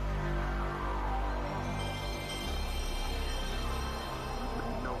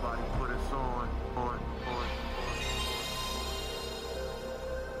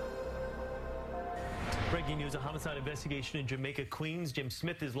breaking news, a homicide investigation in Jamaica, Queens. Jim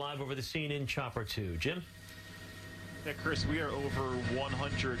Smith is live over the scene in Chopper 2. Jim? Yeah, Chris, we are over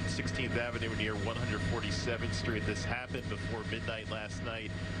 116th Avenue near 147th Street. This happened before midnight last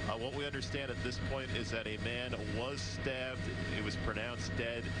night. What we understand at this point is that a man was stabbed. It was pronounced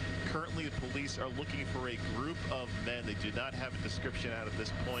dead. Currently, the police are looking for a group of men. They do not have a description out at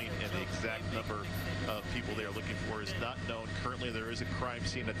this point, and the exact number of people they are looking for is not known. Currently, there is a crime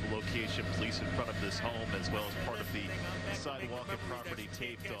scene at the location. Police in front of this home, as well as part of the sidewalk and property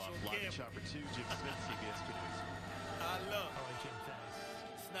taped off. Live in Chopper 2, Jim Smith, CBS 2 News. I love. All right, Jim, thanks.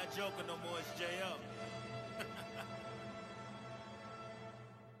 It's not joking no more, it's J.O.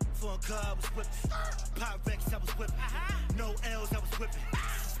 Phone car, I was whipping. Pyrex, I was whipping. No L's, I was whipping.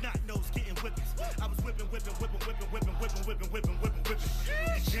 Snot nose getting whipping. I was whipping. The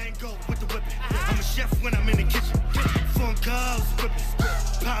Django with the whipping. I'm a chef when I'm in the kitchen. Phone car, I was whipping.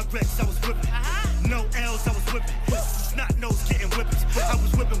 Pyrex, I was whipping. No L's, I was whipping. Snot nose getting whipping. I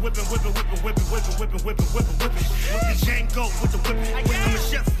was whipping. The Django with the whipping. I'm a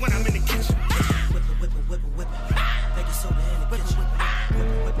chef when I'm in the kitchen. Whipping. Making soda in the kitchen.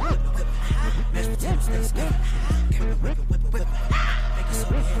 Whipping. Mashed potatoes, Thanksgiving. Whipping. Making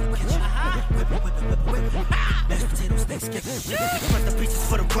soda in the kitchen. Whipping. Mashed potatoes, Thanksgiving. Front the pieces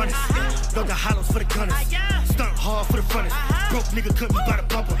for the runners. Load the hollows for the gunners. Stunt hard for the runners. Broke nigga couldn't be by the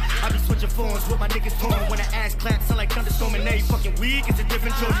bumper. I be switching phones with my niggas torn. When the ass claps, sound like thunderstorm and they fucking weak. It's a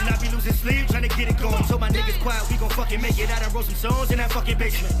different Jordan. I be losing sleep, trying to get it going. So my niggas quiet, we gon' fucking make it. I done wrote some songs in that fucking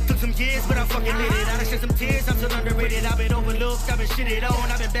basement. Took some years, but I fucking made it. I done shed some tears, I'm still underrated. I've been overlooked, I've been shitted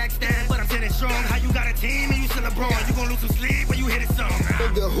on. I've been backstabbed, but I'm standing strong. How you got a team and you still LeBron? You gon' lose some sleep when you hit a song.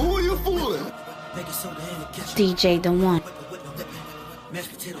 Nigga, who are you fooling? DJ The One.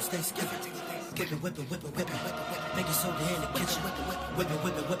 Mashed potatoes, Thanksgiving. Whipping. Making soda in the kitchen. Whipping.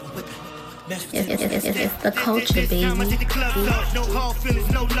 It's the culture, baby. No hard feelings,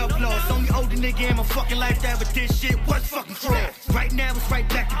 no love lost. Only older nigga in my fucking life that ever did shit. What's fucking cross? Right now it's right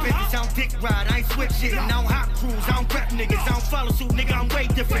back to business. I don't dick ride, I ain't switch shit. And I don't hop cruise, I don't crap niggas. I don't follow suit, nigga. I'm way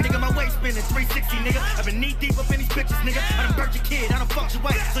different, nigga. My waist spinning 360, nigga. I've been knee deep up in these bitches, nigga. I done burnt your kid, I done fucked your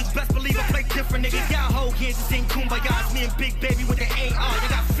wife. So you best believe I play different, nigga. Y'all whole kids just ain't kumbaya. It's me and Big Baby with the AR. You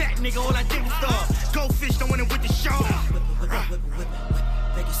got fat, nigga. All I did was starve. Goldfish don't win it with the shark.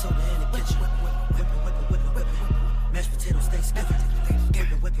 Making soda in the kitchen. Whipping. Mashed potatoes, Thanksgiving.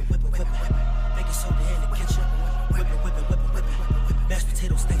 Whipping. Making soda in the kitchen. Whipping. Mashed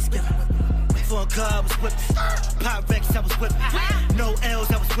potatoes, Thanksgiving. Phone car, I was whipping. Pyrex, I was whipping. No L's,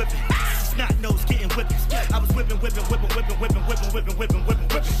 I was whipping. Snot nose getting whipping. I was whipping. The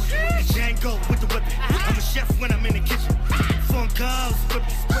Django with the whipping. I'm a chef when I'm in the kitchen. Phone car, I was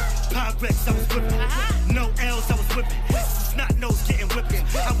whipping. Pyrex, I was whipping. No L's, I was whipping. Snot nose getting whipping.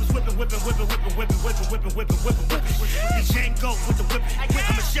 I was whipping. The Django with the whipping.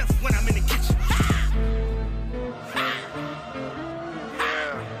 I'm a chef when I'm in the kitchen.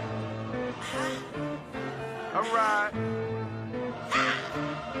 Alright.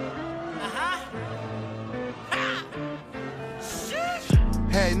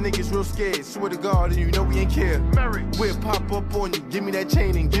 Had niggas real scared, swear to God, and you know we ain't care. Mary, we'll pop up on you, give me that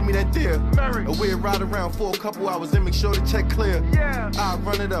chain and give me that deal. Mary, and we'll ride around for a couple hours and make sure the check clear. Yeah, I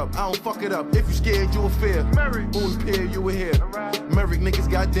run it up, I don't fuck it up. If you scared, you a fear. Mary, who pair you were here. Right. Mary, niggas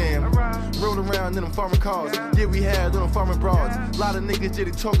goddamn. Right. Roll around in them foreign cars. Yeah, we had them foreign broads. Lot of niggas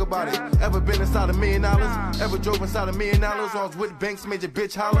did talk about it. Ever been inside $1 million? Ever drove inside $1 million? I was with banks, made your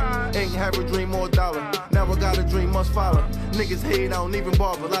bitch holler. Ain't have a dream or a dollar. Now I got a dream, must follow. Niggas hate, I don't even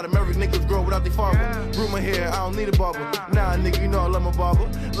barber. A lot of married niggas grow without their father. Grew my hair, I don't need a barber. Nah, nigga, you know I love my barber.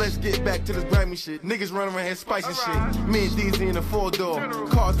 Let's get back to this Grammy shit. Niggas running around here spicing shit. Me and DZ in the 4-door.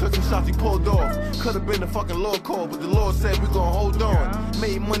 Cars touching shots, he pulled off. Could've been the fucking law call, but the Lord said we gon' hold on.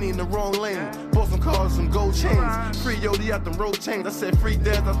 Made money in the wrong lane. Bought some cars, some gold chains. Free Yodi out them road chains. I said free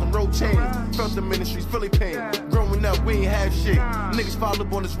dads out them road chains. Felt the ministries, Philly pain. Growing up, we ain't have shit. Niggas follow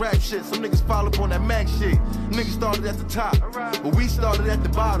up on this rap shit. Some niggas follow up on that Mac shit. Niggas started at the top, but we started at the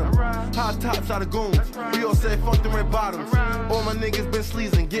bottom. High tops out of goons. We all said fuck them red bottoms. All my niggas been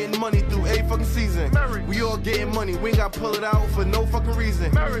sleazing, getting money through a fucking season. We all getting money, we ain't got to pull it out for no fucking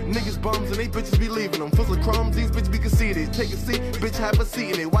reason. Niggas bums and they bitches be leaving them. Full of crumbs, these bitches be conceited. Take a seat, bitch have a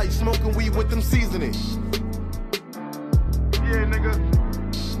seat in it. Why you smoking weed with them seasoning? Yeah, nigga.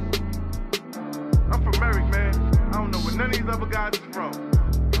 I'm from Merrick, man. I don't know where none of these other guys is from.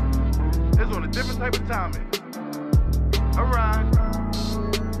 It's on a different type of timing. Alright.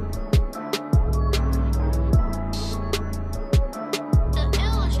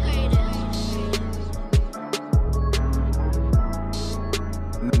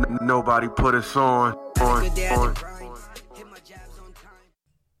 Nobody put us on. Good day at the grind. Hit my jabs on time.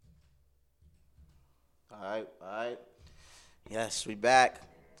 All right. Yes, we back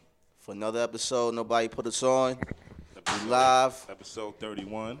for another episode. Nobody put us on. We live. Episode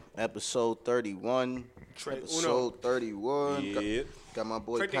 31. Episode 31. Episode 31. Yeah. Got my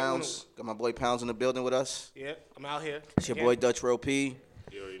boy Pounds. Got my boy Pounds in the building with us. Yeah, I'm out here. It's your boy Dutch Row P.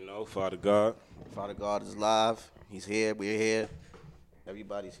 You already know, Father God. Father God is live. He's here. We're here.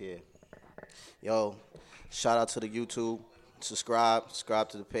 Everybody's here. Yo, shout out to the YouTube. Subscribe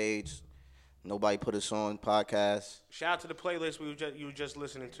to the page. Nobody put us on podcast. Shout out to the playlist you were just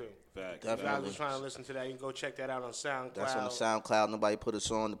listening to. Facts. If you guys were trying to listen to that, you can go check that out on SoundCloud. That's on the SoundCloud. Nobody put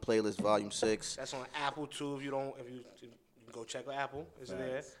us on the playlist, Volume 6. That's on Apple too. If you can go check on Apple. It's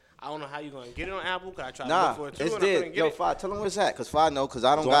there. I don't know how you're gonna get it on Apple. Cause I tried to look for it too. It's and I there. couldn't get Yo, it. Fi, tell them where it's at, cause Fi know, cause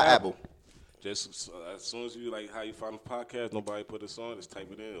I don't It's got on Apple. Just as soon as you like how you find the podcast, nobody put us on. Just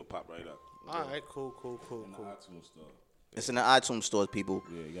type it in, it'll pop right up. All right, cool. In the iTunes store. It's in the iTunes stores, people.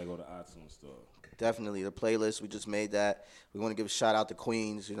 Yeah, you gotta go to iTunes store. Definitely the playlist. We just made that. We want to give a shout out to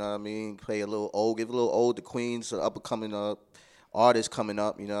Queens. You know what I mean? Play a little old, give a little old to Queens, the up and coming artists coming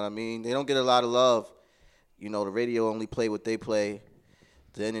up. You know what I mean? They don't get a lot of love. You know, the radio only play what they play.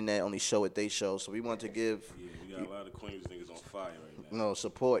 The internet only show what they show. So we want to give Yeah, we got a lot of Queens niggas on fire right now.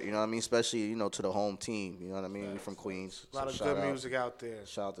 support. You know what I mean? Especially to the home team. You know what I mean? We from Queens. A lot of So good shout out. music out there.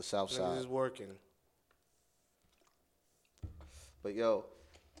 Shout out to Southside. Niggas is working. But yo,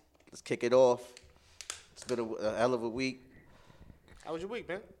 let's kick it off. It's been a hell of a week. How was your week,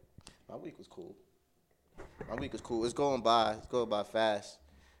 man? My week was cool. It's going by. It's going by fast.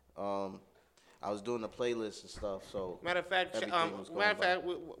 I was doing the playlist and stuff. So Matter of fact, everything was going by.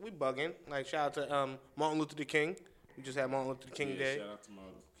 we bugging. Like shout out to Martin Luther King. We just had Martin Luther King Day. Shout out to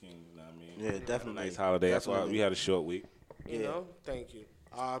Martin Luther King. You know what I mean? Yeah, definitely. Nice holiday. That's why Definitely. we had a short week. You know, thank you.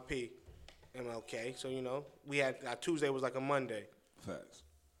 R.P. MLK. So we had our Tuesday was like a Monday. Facts.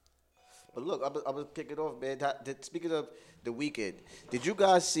 But look, I'm gonna kick it off, man. Speaking of the weekend, did you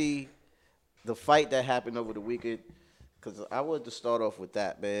guys see the fight that happened over the weekend? Because I wanted to start off with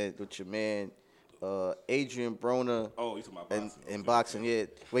that, man, with your man, Adrian Broner. Oh, you talking about boxing? In boxing, yeah.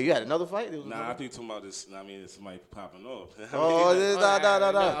 Wait, you had another fight? Nah, I think you talking about this. I mean, somebody popping off. Oh,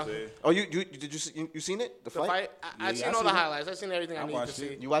 no. yeah. Oh, did you seen it? The The fight? fight, I seen all the highlights. I seen everything I needed to watched see.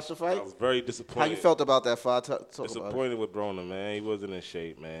 it. You watched the fight? I was very disappointed. How you felt about that fight? Talk about it. Disappointed with Broner, man. He wasn't in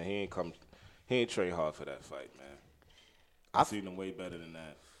shape, man. He ain't trained hard for that fight, man. I seen him way better than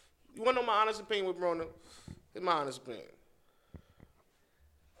that. You want to know my honest opinion with Broner? It's my honest opinion.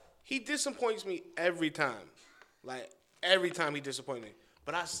 He disappoints me every time. Like, every time he disappoints me.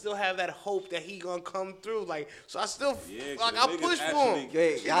 But I still have that hope that he gonna come through. Like, so I still, Yeah, like, 'cause I niggas push for actually him. Yeah,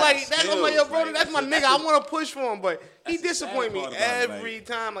 He's got like, that's I'm like, yo, bro, skills, that's like, my that's nigga. a- I want to push for him, but he that's the sad disappoints me part about it, every like-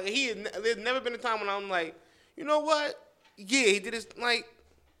 time. Like, there's never been a time when I'm like, you know what? Yeah, he did his, like,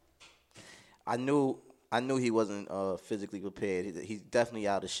 I knew he wasn't physically prepared. He's definitely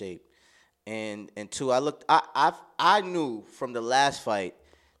out of shape. And two, I knew from the last fight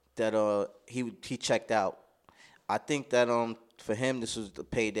that he checked out. I think that for him this was the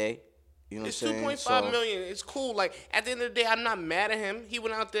payday. You know it's what I'm saying? 2.5 million. It's cool. Like, at the end of the day, I'm not mad at him. He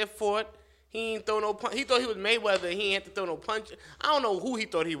went out there, fought. He ain't throw no punch. He thought he was Mayweather. He ain't had to throw no punch. I don't know who he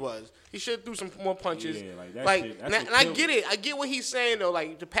thought he was. He should have threw some more punches. Yeah, like, that shit, that's and what I killed get me. it. I get what he's saying though.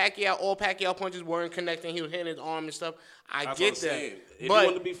 Like all Pacquiao punches weren't connecting. He was hitting his arm and stuff. I That's get what I'm that. saying. If But he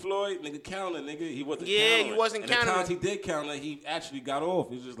wanted to be Floyd, nigga, counter, nigga. He wasn't Yeah, he countering. wasn't and the countering. times he did counter, he actually got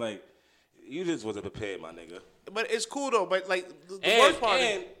off. It's just like, you just wasn't prepared, my nigga. but it's cool though. But like the worst part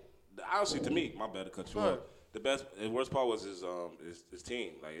And honestly, to me, my bad to cut you Go off. The worst part was his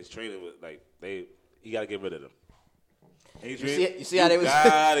team, like his training with like he gotta get rid of them. Adrian, You see how they was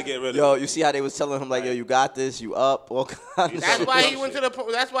gotta get rid of Yo, them. you see how they was telling him like, yo, you got this, you up, all kinds of that's stuff. why he went to the.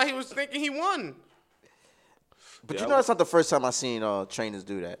 That's why he was thinking he won. But Yeah, you know that's not the first time I seen trainers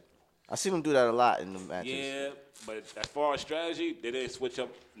do that. I seen them do that a lot in the matches. Yeah, but as far as strategy, they didn't switch up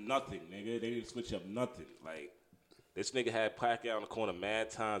nothing, nigga. They didn't switch up nothing. Like, this nigga had Pacquiao in the corner mad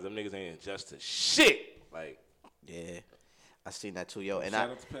times. Them niggas ain't adjusted shit. Like, Yeah, I seen that too, yo. And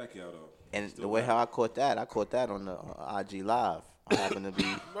shout out to Pacquiao, though. and Still the way got how I caught that on the IG Live. I happened to be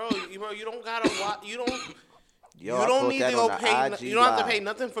Bro, you don't gotta watch. You don't. yo. You I don't caught need that to go on the pay. IG You don't have to Live. pay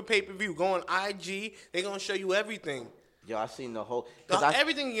nothing for pay per view. Go on IG. They gonna show you everything. Yo, I seen the whole.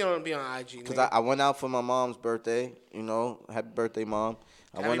 Everything you gonna be on IG. Because nigga. I went out for my mom's birthday. You know, happy birthday, mom.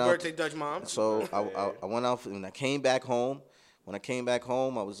 I Happy went out. birthday, Dutch mom. So I went out when I came back home. When I came back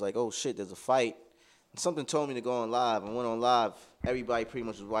home, I was like, oh shit, there's a fight. And something told me to go on live. I went on live. Everybody pretty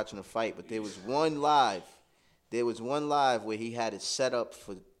much was watching the fight, but there was one live. There was one live where he had it set up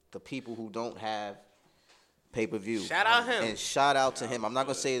for the people who don't have pay-per-view. Shout out him. And shout out to him. I'm not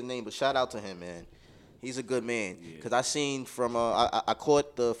gonna say his name, but shout out to him, man. He's a good man. Cause I seen from I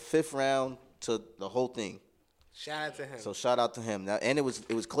caught the 5th round to the whole thing. Shout out to him. So shout out to him. Now, and it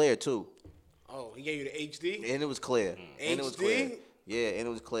was clear too. Oh, he gave you the HD? And it was clear. And it was clear. HD? Yeah, and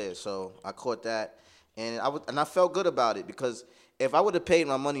it was clear. So I caught that, and I felt good about it because if I would have paid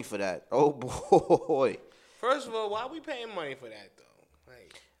my money for that, oh boy. First of all, why are we paying money for that though?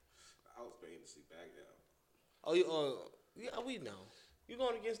 Like, I was paying to see Baghdad. yeah, we know. You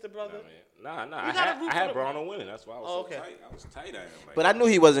going against the brother? Nah. You gotta root I for had the- Brown winning. That's why I was so okay. tight. I was tight at him. Like, But I knew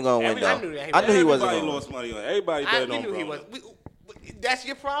he wasn't gonna win though. I knew that. I knew he wasn't everybody gonna. lost money on it. Everybody betted We on knew he Brown. was. That's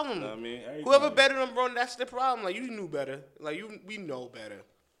your problem. You know what I mean? Everybody. Whoever betted on Braun, that's the problem. Like, you knew better. Like, we know better.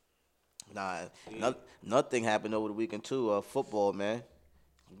 Nah, nothing happened over the weekend too. Football, man.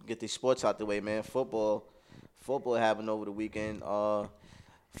 Get these sports out the way, man. Football happened over the weekend.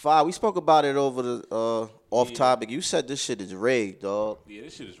 We spoke about it over the off topic. You said this shit is rigged, dog. Yeah,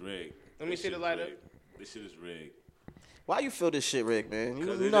 this shit is rigged. Let me see the light up. This shit is rigged. Why you feel this shit rigged, man? You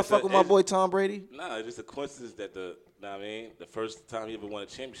 'Cause not it's just fucking with my boy Tom Brady? Nah, it's just a coincidence that the first time he ever won a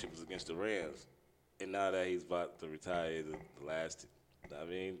championship was against the Rams, and now that he's about to retire, the last,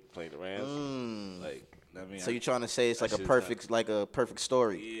 playing the Rams, So you're trying to say it's like a perfect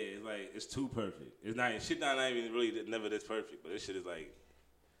story? Yeah, it's like it's too perfect. It's not shit. Not even really never this perfect, but this shit is like.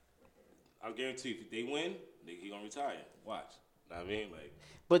 I guarantee you, if they win, he gonna retire. Watch. Know what I mean, like.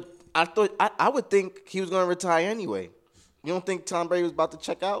 But I thought I would think he was gonna retire anyway. You don't think Tom Brady was about to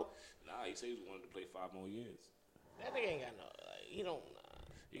check out? Nah, he said he wanted to play 5 more years. That nigga ain't got no. He don't.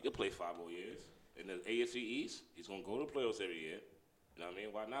 He could play 5 more years in the AFC East. He's gonna go to the playoffs every year. You know what I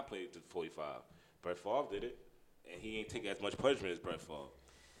mean? Why not play to 45? Brett Favre did it, and he ain't take as much punishment as Brett Favre.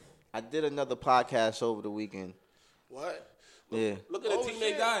 I did another podcast over the weekend. What? Yeah. Look at the team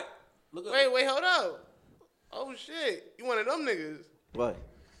they got. Wait, hold up. Oh shit! You one of them niggas? What?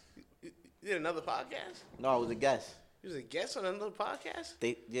 You did another podcast? No, I was a guest. You was a guest on another podcast?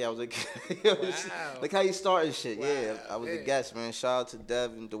 I was a Wow. Like how you started shit. Wow. Yeah, I was a guest, man. Shout out to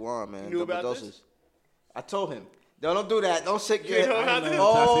Dev and Dewan, man. You knew about Double this? I told him. No, don't do that. Don't shake your You head. know about this?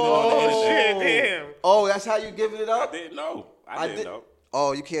 Oh, shit! Damn. Oh, that's how you giving it up? I didn't know. I didn't know.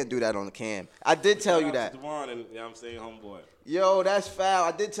 Oh, you can't do that on the cam. I did tell you that. Devon and, you know what I'm saying, homeboy. Yo, that's foul.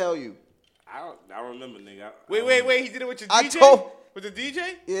 I did tell you. I remember, nigga. Wait. He did it with your I DJ? With the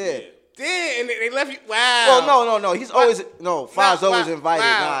DJ? Yeah. Damn, and they left you. Wow. Well, no. He's always Five's always invited.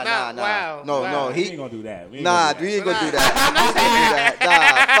 Nah. No. He ain't gonna do that. We ain't gonna do that.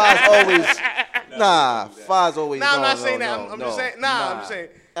 Five's always. I'm not saying that. I'm just saying. I'm just saying.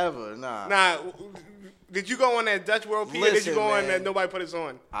 Ever, nah. Nah. Did you go on that Dutch World P or did you go on man. that Nobody Put Us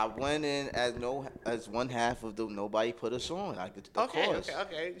On? I went in as one half of the Nobody Put Us On. Of course.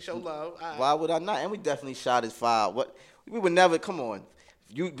 Okay. Show love. All right. Why would I not? And we definitely shot his five. What? We would never. Come on.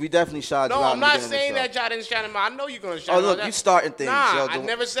 We definitely shot. No, you out I'm in the not beginning of the saying show. that y'all didn't shout him out. I know you're gonna shout him Oh, out. look, you starting things. Nah, Yo, I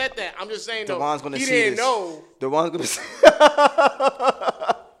never said that. I'm just saying though. Devon's gonna he see didn't this. know. Devon's gonna see.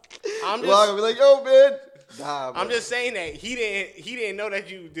 I'm Well, I'm gonna be like, yo, man. Nah, I'm just saying that he didn't know that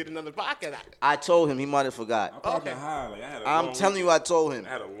you did another podcast. I told him he might have forgot. Okay. I'm telling you, I told him. I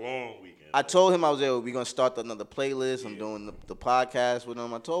had a long weekend. I told him I was there. We're gonna start another playlist. I'm doing the podcast with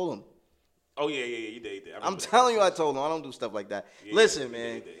him. I told him. Oh yeah, you did. I'm telling you, I told him. I don't do stuff like that. Listen,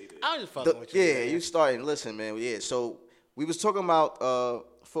 man. He did. I was just fucking with you. Yeah, man. you starting. Listen, man. Yeah. So we was talking about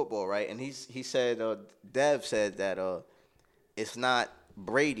football, right? And he said, Dev said that it's not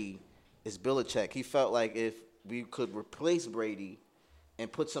Brady, it's Belichick. He felt like if we could replace Brady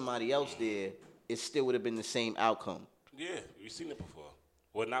and put somebody else there, it still would have been the same outcome. Yeah, you've seen it before.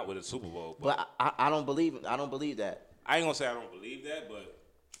 Well, not with a Super Bowl, But I don't believe it. I don't believe that. I ain't gonna say I don't believe that, but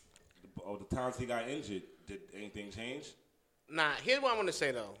the times he got injured, did anything change? Nah, here's what I want to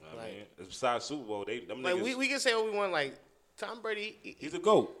say though. I mean, besides Super Bowl, them like niggas, we can say what we want. Like Tom Brady, he's a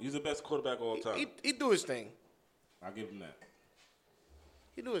GOAT. He's the best quarterback of all time. he do his thing. I'll give him that.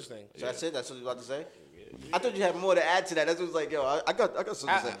 He do his thing. So that's it? That's what you about to say? I thought you had more to add to that. That's what was like, yo, I got something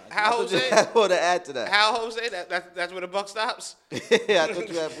to say. How I thought you had more to add to that. How Jose? That's where the buck stops. Yeah, I thought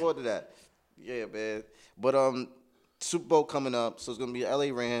you had more to that. Yeah, man. But Super Bowl coming up, so it's gonna be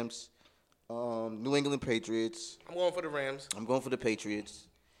LA Rams, New England Patriots. I'm going for the Rams. I'm going for the Patriots.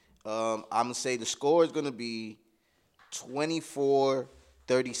 I'm gonna say the score is gonna be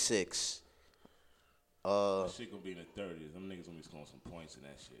 24-36. That shit gonna be in the 30s. Them niggas gonna be scoring some points in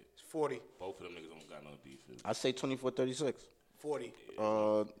that shit. It's 40. Both of them niggas don't got no defense. I say 24-36. 40.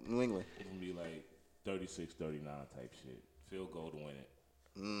 New England. It's gonna be like 36-39 type shit. Field goal to win it.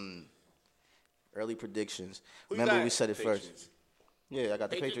 Early predictions. Who you Remember got? we said it first. Patriots. Yeah, I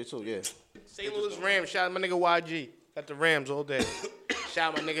got the Patriots too. Yeah. St. Louis Rams. Shout out my nigga YG. Got the Rams all day.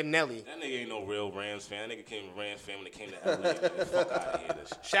 Shout out my nigga Nelly. That nigga ain't no real Rams fan. That nigga came from Rams fan when they came to LA. Nigga, fuck out of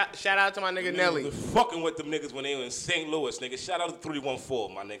here. Shout out to my nigga Nelly. Was fucking with them niggas when they were in St. Louis, nigga. Shout out to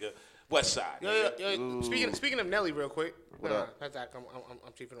 314, my nigga. West Side. Yo. Speaking of Nelly, real quick. What up? That's that.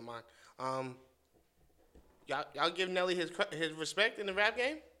 I'm chiefing of mine. Y'all give Nelly his respect in the rap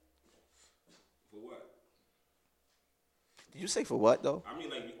game? For what? Did you say for what though? I mean,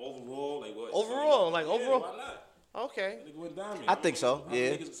 like overall, like what? Overall. Why not? Okay. Nigga went diamond. I think so. How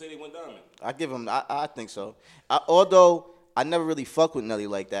Yeah. Niggas say they went diamond. I give him. I think so. Although I never really fuck with Nelly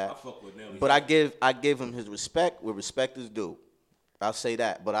like that. I fuck with Nelly. But I give him his respect where respect is due. I'll say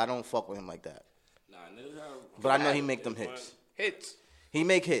that. But I don't fuck with him like that. Nah, niggas have. But I know he make them hits. Hits. He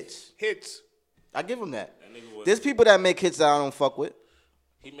make hits. Hits. I give him that. That nigga was. There's people that make hits that I don't fuck with.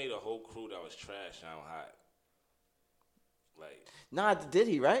 He made a whole crew that was trash sound hot. Like. Nah, did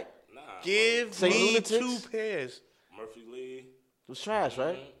he? Right? Nah. Give Say me lunatics? 2 pairs. Murphy Lee. It was trash,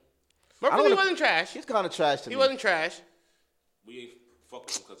 right? Murphy Lee wasn't trash. He's kind of trash to me. He wasn't trash. We ain't fuck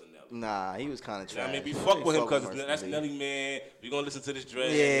with him because of Nelly. Nah, he was kind of trash. I mean, we fuck with him because Murphy that's Lee. Nelly, man. We gonna listen to this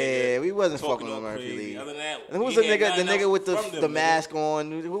dread. Yeah, nigga, we wasn't talking fucking with all Murphy crazy. Lee. Other than that, And who was we the had nigga nothing with else from the them, mask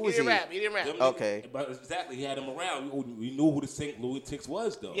on? Who He was didn't he? rap. He didn't rap. Them Okay. But exactly, he had him around. We knew who the St. Louis Ticks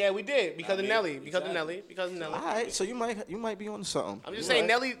was, though. Yeah, we did because of mean, Nelly. Because of exactly. Nelly. Because of Nelly. All right, so you might be on something. I'm just You saying,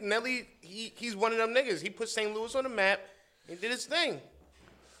 right. Nelly, he's one of them niggas. He put St. Louis on the map and did his thing.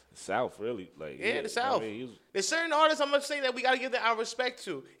 South, really. Like, Yeah, the South. I mean, he was, There's certain artists I'm gonna say that we gotta give our respect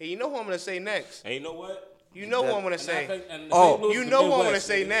to. And you know who I'm gonna say next. and you know what? You know who I'm gonna say. Oh. You know who I'm gonna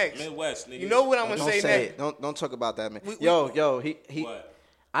say next. Midwest, nigga. You know what I'm gonna Don't say say next. it. Don't talk about that, man. We- Yo, he. What?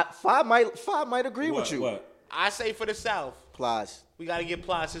 Five might agree with you. What? I say for the South, Plies. we gotta give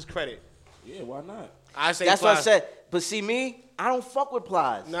Plies his credit. Yeah, why not? I say That's Plies. what I said. But see me, I don't fuck with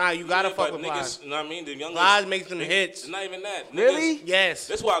Plies. Nah, you gotta Yeah, fuck but with niggas, Plies. you know what I mean? The young Plies makes them hits. It's not even that. Really? Niggas, Yes.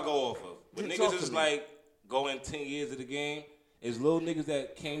 That's what I go off of. But Talk niggas to is me. like going 10 years of the game. Is little niggas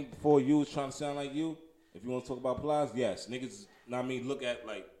that came before you was trying to sound like you. If you want to talk about Plies, yes. Niggas, know what I mean, look at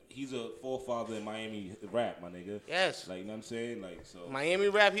like he's a forefather in Miami rap, my nigga. Yes. Like, you know what I'm saying? Like, so. Miami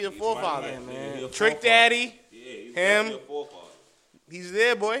rap, he's a forefather. Right, man. He a Trick forefather. Daddy, Yeah, he's him. definitely a forefather. he's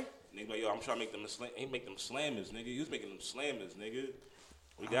there, boy. Nigga, like, yo, I'm trying to make them he make them slammers, nigga. He was making them slammers, nigga.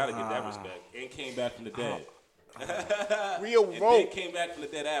 We gotta get that respect. And came back from the dead. Real And then rope. came back from the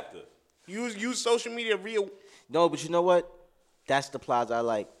dead after. Use social media real. No, but you know what? That's the Plies I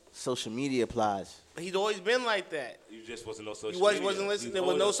like. Social media Plies. He's always been like that. You just wasn't no social He media. wasn't listening. You There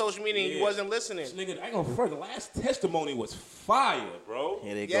was no always- social media. And Yeah. he wasn't listening. This nigga, I ain't gonna front. The last testimony was fire, bro.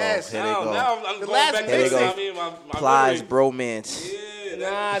 Here they Yes. go. Here they Now, go. now I'm The going last back to Here they this. go. I mean, my Plies memory. bromance. Yeah,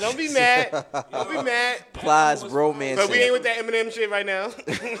 Nah, don't be mad. Don't be mad. Plies was bromance. But we ain't with that Eminem shit right now.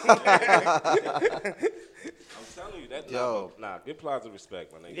 I'm telling you that. Yo. Nah, give Plies the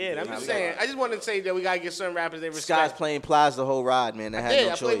respect, my nigga. Yeah, I'm Nah, just we saying. gotta- I just wanted to say that we gotta give certain rappers their Sky's respect. playing Plies the whole ride, man. They had did.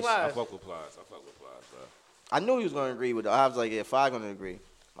 no I played choice. Plies. I fuck with Plies. Bro. I knew he was going to agree with it. I was like, yeah, Five going to agree.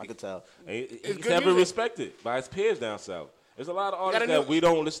 I could tell. He's good never music. respected by his peers down south. There's a lot of Got a artists new- that we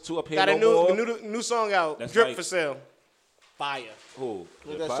don't listen to up here Got a no more. new song out. That's Drip right. for sale. Fire. Who? Was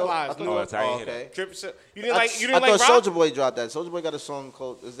The that Plies? Soulja- Plies, I thought- no. that's how you hear okay. Drip for sale. You I didn't like. You didn't thought like rock. Soulja Boy dropped that. Soulja Boy got a song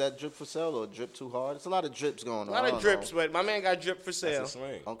called, is that Drip for Sale or Drip Too Hard? It's a lot of drips going on. A lot I of don't drips, know. but my man got drip for sale. That's a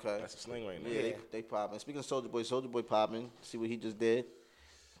sling. Okay. That's a sling right now. Yeah, they popping. Speaking of Soulja Boy popping. See what he just did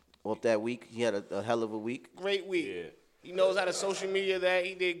off that week. He had a hell of a week. Great week. Yeah. He knows how to social media that.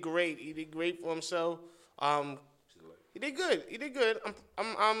 He did great. He did great for himself. He did good. He did good.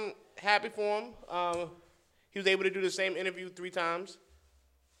 I'm happy for him. He was able to do the same interview 3 times.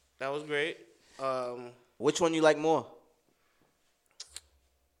 That was great. Which one you like more?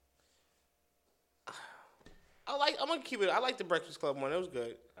 I'm gonna keep it. I like the Breakfast Club one. That was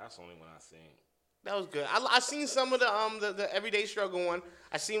good. That's the only one I seen. That was good. I seen some of the Everyday Struggle one.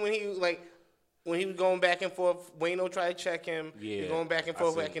 I seen when he was going back and forth. Wayno tried to check him. He was Yeah, going back and I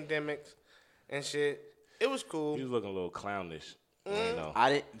forth with seen. academics and shit. It was cool. He was looking a little clownish. Mm. You know. I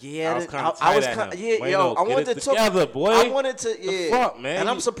didn't. Yeah, I was kinda tight at him. Yeah, Wayno, yo, I get wanted it to talk. together, boy. I wanted to. The Yeah, fuck, man? And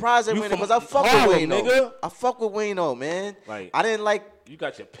I'm You- surprised at you Wayno from because I fuck with Harlem, Wayno. nigga. I fuck with Wayno, man. Like- I didn't like. You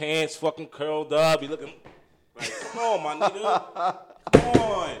got your pants fucking curled up. You looking like, come on, my nigga. Come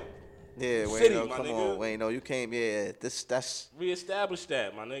on. Yeah, City, Wayno, my come nigga. on, Wayno, you came. Yeah, that's. Reestablish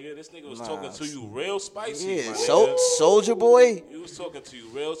that, my nigga. This nigga was Nah. talking to you real spicy, Yeah, my so nigga. Soldier Boy. He was talking to you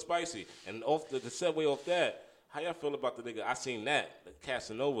real spicy. And off the segue off that, how y'all feel about the nigga? I seen that, the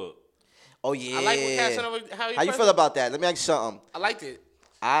Casanova. Oh yeah. I like what Casanova. How you present- feel about that? Let me ask you something. I liked it.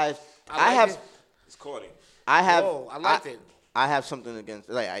 I liked have. it. It's corny. I have. Whoa, I liked it. I have something against.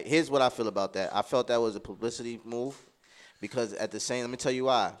 Here's what I feel about that. I felt that was a publicity move because at the same. Let me tell you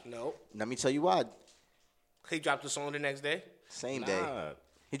why. No. Let me tell you why. He dropped the song the next day. Same day.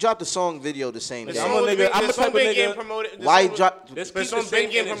 He dropped the song video the same day. I'm the type of nigga. Why he dropped? The song been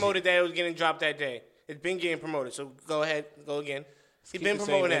getting promoted that it was getting dropped that day. It's been getting promoted. So go ahead, go again. He's been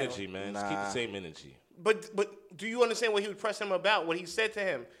promoting that. Energy, man. Let's keep the same energy. But do you understand what he was pressing him about? What he said to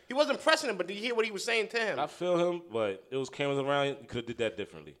him? He wasn't pressing him, but did you hear what he was saying to him? I feel him, but it was cameras around. You could have did that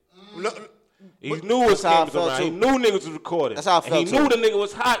differently. No, he knew it was cameras around. He knew niggas was recording. That's how I felt. And he knew the nigga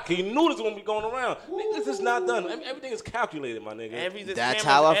was hot. He knew this was gonna be going around. Niggas is not done. Everything is calculated, my nigga. That's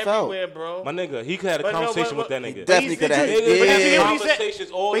how I felt, bro. My nigga, he could have a conversation with that nigga. He definitely could have. Niggas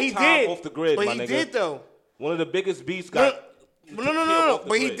conversations all the time off the grid, my nigga. But he did though. One of the biggest beats got. No.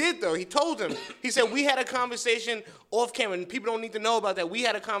 But he did though. He told him. He said we had a conversation off camera, and people don't need to know about that. We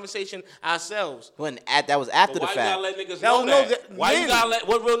had a conversation ourselves. That was after the fact. Why you gotta let niggas know that? Why you gotta let?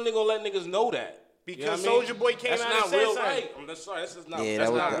 What real nigga gonna let niggas know that? Because Soulja Boy came out and said something. Right. I'm sorry, that's not. Yeah,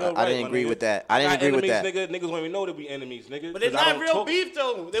 that's not real right. I didn't agree with that. I didn't agree with that. Niggas won't even know to be enemies, nigga. But it's not real beef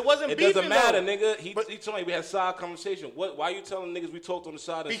though. There wasn't beef. It doesn't matter, nigga. He told me we had side conversation. Why you telling niggas we talked on the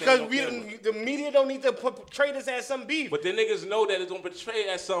side? Because the media don't need to portray this as some beef. But the niggas know that it's gonna portray it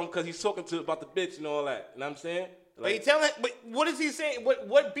as something because he's talking about the bitch and all that. You know what I'm saying? But what is he saying?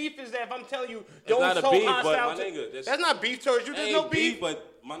 What beef is that? If I'm telling you, don't so beef, hostile. But my nigga, that's not beef towards you. There's no beef. But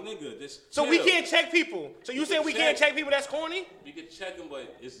my nigga, so we can't check people. So you saying we can't check people? That's corny. We can check them,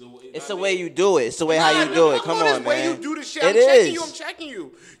 but it's the way you do it. It's the way how you do it. Come on, man. Way you do the shit. I'm checking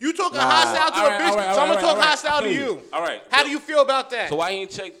you. You talking hostile to a bitch, so I'm gonna talk hostile to you. All right. How do you feel about that? So why he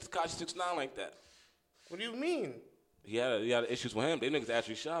ain't checked Tekashi 6ix9ine like that? What do you mean? He had issues with him. They niggas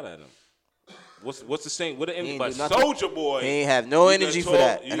actually shot at him. What's the same? What the energy? But Soulja Boy, he ain't have no energy for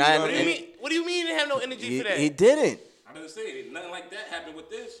that. What do you mean he didn't have no energy for that? He didn't. I didn't say nothing like that happened with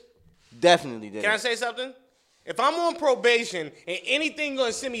this. Definitely didn't. Can I say something? If I'm on probation and anything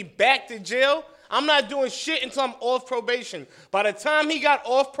gonna send me back to jail, I'm not doing shit until I'm off probation. By the time he got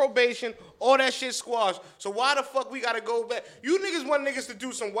off probation, all that shit squashed. So why the fuck we gotta go back? You niggas want niggas to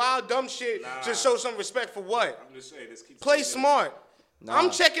do some wild dumb shit to show some respect for what? I'm just saying this. Play smart.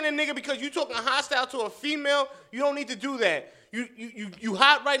 I'm checking a nigga because you talking hostile to a female. You don't need to do that. You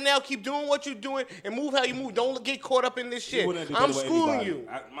hot right now. Keep doing what you're doing and move how you move. Don't get caught up in this shit. I'm schooling you.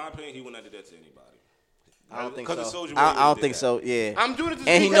 My opinion, he wouldn't have did that to anybody. I don't think so. I don't think so. Yeah. I'm doing it to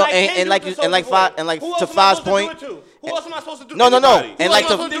and he know and like you and like five and like to 5's point. Who else am I supposed to do? No. And like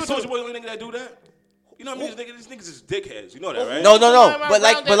the Soulja Boy only nigga that do that. You know what I mean? These niggas is dickheads. You know that, right? No. But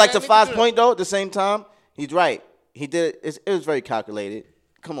like to 5's point though. At the same time, he's right. He did it. It was very calculated.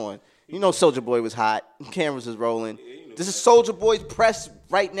 Come on. You know Soulja Boy was hot. Cameras was rolling. This is Soulja Boy's press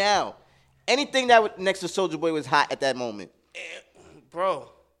right now. Anything that was next to Soulja Boy was hot at that moment. Bro.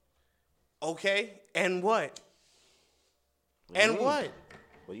 Okay. And what? And what?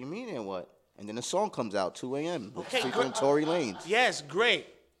 What do you mean and what? And then the song comes out 2 a.m. Okay. Featuring Tory Lanez. Yes, great.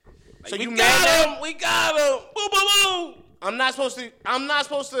 So we you got him. We got him. Boo boo boo. I'm not supposed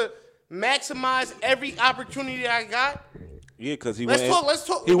to maximize every opportunity that I got. Yeah, because let's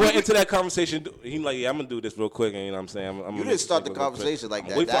talk. He went into that conversation. He like, yeah, I'm gonna do this real quick. And you know what I'm saying? You didn't start the conversation like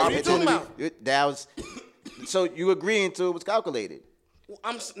that. What are you talking about? That was. So you agreeing to it was calculated. No.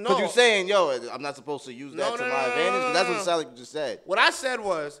 Because you're saying, yo, I'm not supposed to use that to my advantage. Because that's what it sounded like you just said. What I said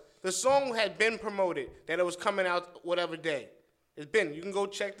was the song had been promoted that it was coming out whatever day. It's been. You can go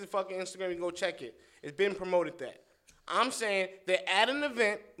check the fucking Instagram. You can go check it. It's been promoted that. I'm saying that at an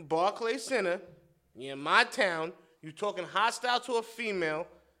event, Barclays Center, in my town. You talking hostile to a female.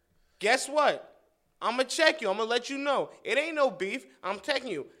 Guess what? I'm going to check you. I'm going to let you know. It ain't no beef. I'm checking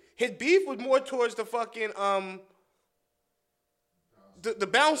you. His beef was more towards the fucking, the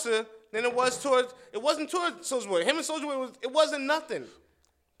bouncer than it was towards, it wasn't towards Soulja Boy. Him and Soulja Boy, it wasn't nothing.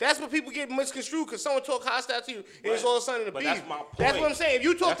 That's what people get misconstrued because someone talk hostile to you. It's all of a sudden the beef. That's my point. That's what I'm saying. If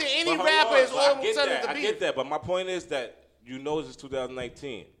you talk to any rapper, it's all of a sudden the beef. I get that, but my point is that you know this is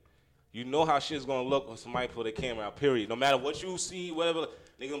 2019. You know how shit's gonna look when somebody pull their camera out, period. No matter what you see, whatever,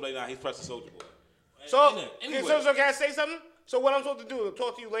 they gonna be like, nah, he's pressing Soulja Boy. So can I say something? So what I'm supposed to do?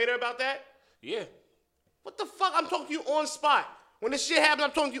 Talk to you later about that? Yeah. What the fuck? I'm talking to you on spot. When this shit happens,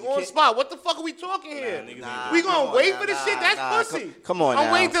 I'm talking to you on spot. What the fuck are we talking here? We gonna wait for this shit? That's pussy. Come on,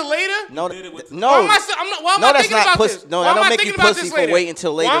 I'm waiting till later. No. Why am I thinking about this? No, that don't make you pussy for waiting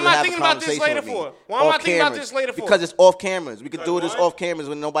until later. Why am I thinking about this later for? Why am I thinking about this later for? Because it's off cameras. We could do this off cameras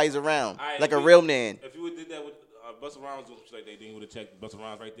when nobody's around, like a real man. If you did that with Busta Rhymes, like then you would have checked Busta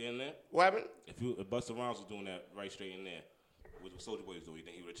Rhymes right there and there. What happened? If Busta Rhymes was doing that right straight in there, what Soulja Boy was doing, you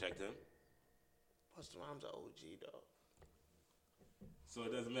think he would have checked him? Busta Rhymes an OG, dog. So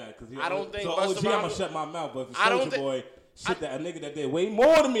it doesn't matter. I don't think so Busta OG, I'm Rhymes- gonna shut my mouth. But if I don't Soulja thi- Boy, shit that a nigga that did way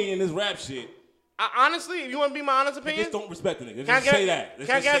more than me in this rap shit. Honestly, if you want to be my honest You opinion, just don't respect the nigga. Can I Just get- say that. can I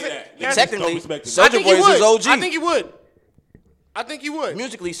Just get- say that. can I- Niggas Technically, don't respect the Soulja I think Boy he is would. his OG. I think he would. I think he would.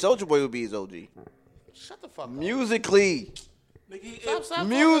 Musically, Soulja Boy would be his OG. Shut the fuck up. Musically. Stop.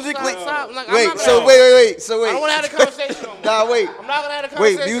 Musically. Stop. Like, I'm Wait, not so gonna- wait. So wait. I don't want to have a conversation no more. Nah, wait. I'm not gonna have a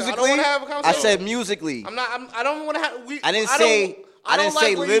Wait, conversation. musically? I don't want to have a I conversation. said musically. I don't want to have. I didn't say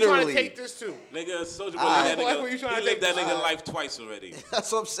like where literally. you're trying to take this to. Nigga, Soulja Boy, I that like where you trying nigga, to he lived take that this. nigga life twice already.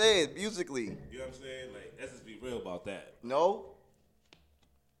 That's what I'm saying. Musically. You know what I'm saying? Like, let's just be real about that. No.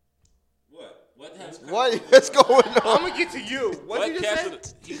 What has What's going I'm on? gonna get to you. What did you just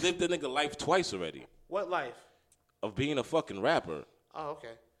say? He lived the nigga life twice already What life? of being a fucking rapper. Oh, okay.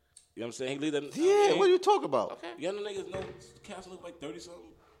 You know what I'm saying? He lived that. Yeah. What are you talking about? Okay. Y'all know niggas know Castle look like 30 something.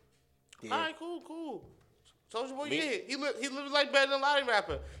 All right, cool. Soulja Boy, Me? yeah, he lived like better than a lot of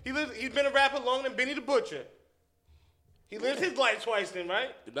rappers. He's been a rapper longer than Benny the Butcher. He lived his life twice then,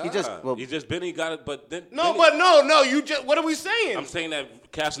 right? Nah, He just Benny got it, but then No, Benny, but no. You just what are we saying? I'm saying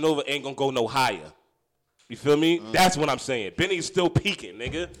that Casanova ain't gonna go no higher. You feel me? That's what I'm saying. Benny's still peaking,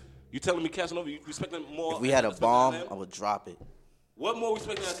 nigga. You telling me Casanova? You respect him more? If we had a respect him bomb, than him? I would drop it. What more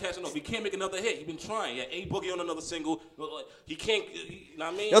respect than Casanova? He can't make another hit. He been trying. He had A Boogie on another single. He can't. You know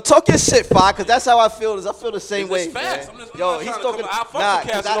what I mean? Yo, talk your shit, Fi, because that's how I feel. I feel the same It's way. facts. man. I'm just- I'm Yo, not he's trying to talking. come- I fuck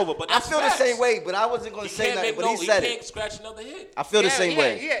with 'cause Casanova, but that's I feel facts. the same way, but I wasn't going He to say can't nothing. make But no. he said He can't it. scratch another hit. I feel the same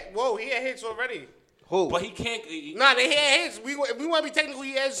way. He had hits already. Who? But he can't. Nah, they had hits. If we want to be technical,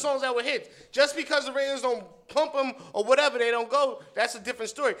 he has songs that were hits. Just because the Raiders don't pump him or whatever, they don't go. That's a different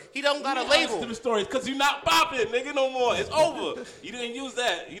story. He don't got a label. Different story. Because you're not popping, nigga, no more. It's over. You didn't use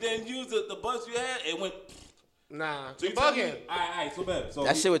that. You didn't use the buzz you had. It went. Nah, So you're you tell me- bugging. All right, so bad. So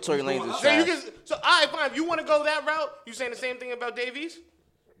That shit with Tory he's Lanez going is up. So you trash. can. So all right, fine. If you want to go that route, you saying the same thing about Davies?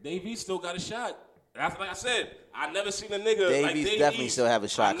 Davies still got a shot. That's like I said. I never seen a nigga like Davies Davies. definitely still have a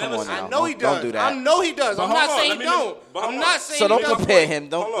shot. I Come never on seen- now. I know he Don't does. do that. I know he does. But I'm hold not on, saying let he me don't. just- but I'm hold not on. saying So he don't doesn't. compare him.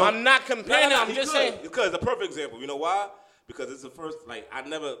 Don't. Hold on. I'm not comparing him. I'm he just could, saying. because the perfect example. You know why? Because it's the first. Like I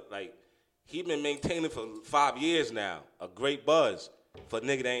never like. He been maintaining for 5 years now. A great buzz for a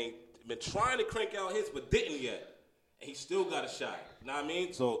nigga that ain't been trying to crank out hits but didn't yet, and he still got a shot. You know what I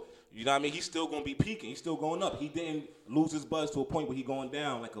mean? So you know what I mean? He's still gonna be peaking. He's still going up. He didn't lose his buzz to a point where he going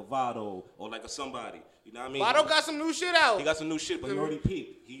down like a Vado or like a somebody. You know what I mean? Vado got some new shit out. He got some new shit, but he already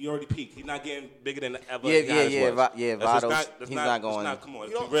peaked. He already peaked. He's not getting bigger than ever. Yeah, Giannis yeah, was. yeah, That's just Vado's- that's he's not going. come on, You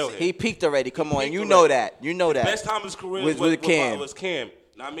let's don't be real see- here. He peaked already. Come on, peaked you know already. that. You know that. Best time of his career with Cam. was Cam.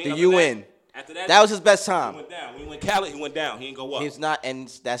 Know what I mean? The After UN. After That was his best He time. went down. When he went Khaled, he went down. He didn't go up. He's not, and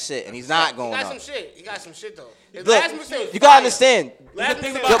that's it. And he's not He going got up. some shit. He got some shit though. His Look, last mixtape was you gotta fire. understand. Last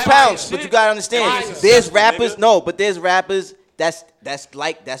think mixtape about Yo, was how fire. Pounds, but you gotta understand. Fire. There's Successful, rappers, nigga. no, but there's rappers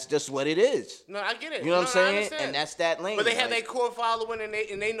that's just what it is. No, I get it. You know what I'm No, I saying? understand. And that's that lane. But they have like- their core following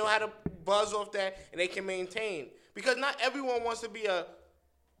and they know how to buzz off that and they can maintain. Because not everyone wants to be a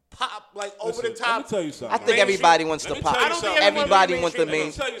pop like over the Listen, top. Let me tell you something. I think everybody wants Let to me pop. tell you I don't think something. Everybody wanna wants be the mainstream. main.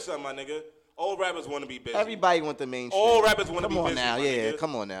 Let me tell you something, my nigga. Old rappers want to be busy. Everybody want the mainstream. All rappers wanna Come be on busy, now, my yeah. nigga.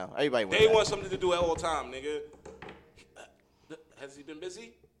 Come on now. Everybody want They that. want something to do at all time, nigga. Has he been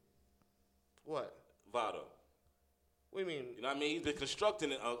busy? What? Vado. What do you mean? You know what I mean? He's been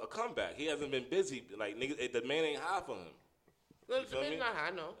constructing a comeback. He hasn't been busy. Like, nigga, the man ain't high for him. Look, feel maybe me? not.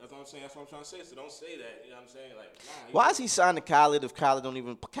 I know. That's what I'm saying. That's what I'm trying to say. So don't say that. You know what I'm saying? Like, nah. Why is he signed to Khaled if Khaled don't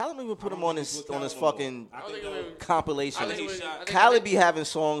even put him on his With on his Khaled no more. fucking I I think think that it was- was- compilation? I think it was- Khaled I think- Khaled be having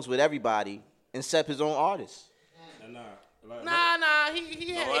songs with everybody except his own artists. Nah.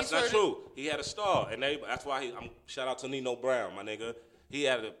 He had No, that's not Ace true. He had a star, and that's why I'm shout out to Nino Brown, my nigga. He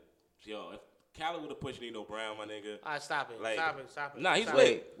had a if Khaled would have pushed Nino Brown, my nigga. All right, stop it. Like, Stop it. Nah, he's Stop lit.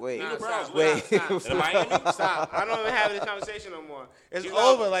 it. Wait, Nah, Nino Brown's stop, lit. stop, In Miami? Stop. I don't even have this conversation no more. It's You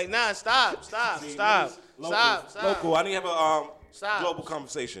over. know- Like, nah, stop. Local. I need to have a Stop. global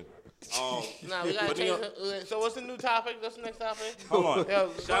conversation. Nah, we gotta but change. Nino- So what's the new topic? What's the next topic? Hold on.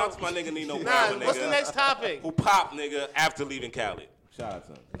 Yo, Shout out to my nigga Nino Nah, Brown, my what's the nigga. next topic? Who popped, nigga, after leaving Khaled. Shout out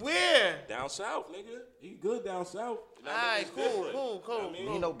to him. Where? Down south, nigga. He good down south. All right, cool.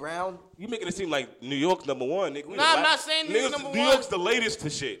 Nino Brown. You making it seem like New York number one, nigga. We Nah, the I'm not saying New York Niggas- number New one. York's the latest to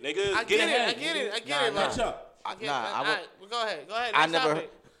shit, nigga. I get it. ahead, I get it. Nah. Like, I get Nah, it. I All would- right, well, go ahead. I Next never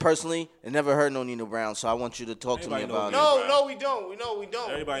topic. personally never heard no Nino Brown, so I want you to talk to me Everybody about knows it. No, we don't. We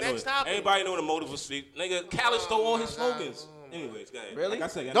don't. Everybody Next knows. topic. Everybody know the motive was sleep. Nigga, Khaled stole all his slogans. Anyways, go ahead. Really? Like I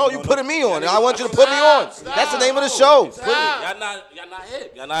said, y'all No, niggas you don't putting know- me on. y'all I want you to niggas- put me on. Stop. That's the name of the show. Stop. Y'all not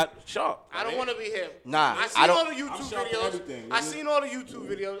hip. Y'all not sharp. I don't want to be him. Nah, I seen I don't- all the YouTube I'm sharp for videos. everything, I nigga. seen all the YouTube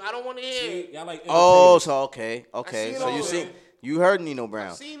videos. I don't want to hear. Y'all like Oh, entertainers. so okay. I seen So all you of see, it. You heard Nino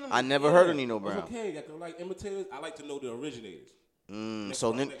Brown. seen him. I never heard of Nino Brown. It's okay. I can like imitators. I like to know the originators. Next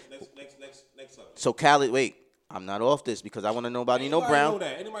So song. So Khaled, wait, I'm not off this because I want to know about Nino Brown. Know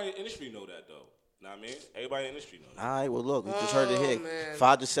that. Anybody in the industry know that though. Know what I mean? Everybody in the industry knows that. All right, well look, we just heard it here. Man.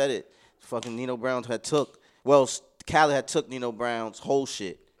 Father said it. Fucking Nino Brown had took. Well, Khaled had took Nino Brown's whole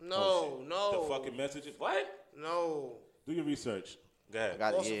shit. No. The fucking messages. What? No. Do your research. Go ahead. I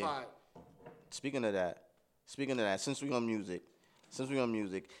got it, yeah. Falsified. Speaking of that, since we on music,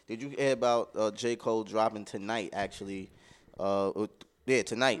 did you hear about J. Cole dropping tonight? Actually,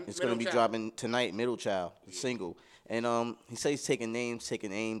 tonight it's gonna be dropping tonight. Middle Child single, and he says he's taking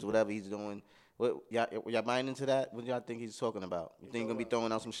names, whatever he's doing. What y'all buying into that? What y'all think he's talking about? You think he's gonna be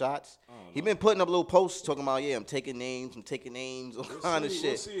throwing out some shots? He been putting up little posts talking about I'm taking names, all kind of shit.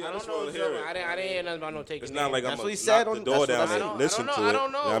 We'll see. I don't know. I didn't hear nothing about no taking. It's not like That's I'm what he gonna said knock on- the door that's what down I and said. listen to it. I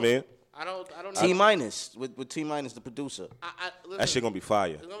don't know. You know what I mean? I don't know. T minus with T minus the producer. Listen, That shit gonna be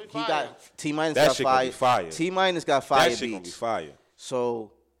fire. it's gonna be He fire. got T minus That got shit gonna be fire. fire. T minus got fire That shit gonna be beats. fire.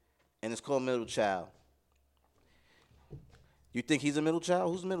 So, and it's called Middle Child. You think he's a middle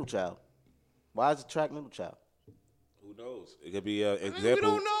child? Who's a middle child? Why is the track Middle Child? Who knows? It could be an we example.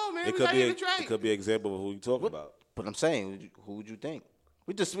 don't know, man. It We could gotta be. hear the track. It could be an example of who you talking about. But I'm saying, who would you think?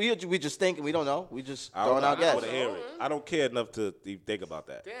 We just thinking. We don't know. We just I throwing don't out know. I guess. wanna hear it. I don't care enough to even think about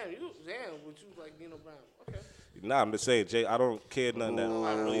that. Damn, would you like Nino Brown? Okay. Nah, I'm just saying, Jay. I don't care nothing that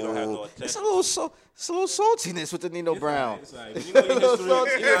I really don't have no It's a attention. little saltiness with the Nino Brown. It's like, when you know your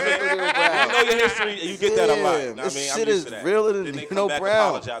history. You know what I mean? You know your history, and you get that a lot. You know what I This mean? shit I'm used is to that. realer than Then they Nino come back Brown.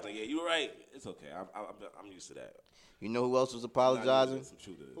 apologizing. Yeah, you're right. It's okay. I'm used to that. You know who else was apologizing? Some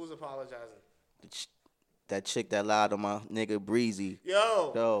truth to this. Who's apologizing? That chick that lied on my nigga Breezy.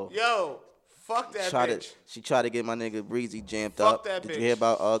 Yo, fuck that bitch. She tried to get my nigga Breezy jammed Fuck up. that Did bitch. you hear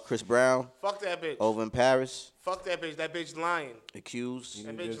about Chris Brown Fuck that bitch. over in Paris? Fuck that bitch. That bitch lying. Accused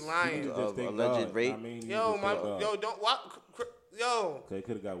That bitch Just- lying. you just of thank alleged God. rape. I mean, you Yo, just thank God. don't what? Yo, Okay, it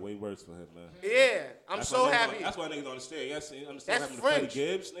could have got way worse for him, man. yeah, I'm That's so why niggas happy. don't- That's why niggas don't understand. Yes, you understand That's what happened to French.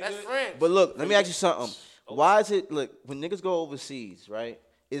 Freddie Gibbs, nigga? That's French. But look, let me ask you something. Why is it, look, when niggas go overseas, right?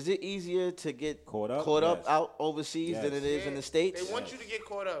 Is it easier to get Caught up? up Yes. out overseas than Yes. it is in the States? They want you to get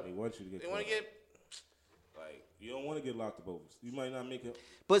caught up. They want you to get They want to caught get. Like, you don't want to get locked up over. You might not make it.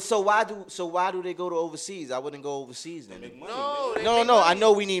 But so why do they go to overseas? I wouldn't go overseas then. Make money. No, they No, make no, I money.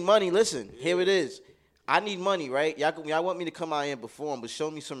 know we need money. Listen, here it is. I need money, right? Y'all want me to come out here and perform, but show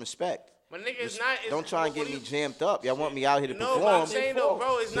me some respect. My nigga, it's not. It's, Don't try and what get do me you- jammed up. Y'all want me out here to No, perform. but I'm saying though,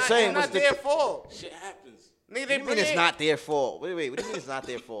 bro, it's The same, not what's the- their fault. Shit happens. Nigga, they What do you bring mean it's in- not their fault? Wait, what do you mean it's not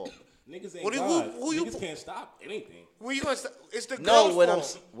their fault? Niggas ain't What do you- God. who you- Niggas can't stop anything. Who you gonna? It's the No, girl's what I'm fault.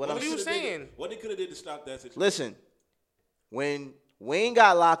 s- what What I'm are you s- saying? What they could have did to stop that situation? Listen, when Wayne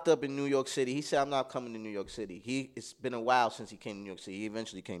got locked up in New York City, he said, I'm not coming to New York City. It's been a while since he came to New York City. He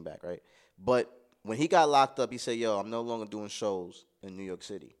eventually came back, right? But when he got locked up, he said, yo, I'm no longer doing shows in New York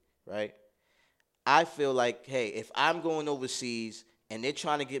City, right? I feel like, hey, if I'm going overseas and they're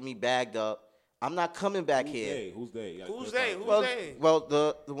trying to get me bagged up, I'm not coming back here. Who's they? You gotta Who's clarify they? that. Who's Well, they?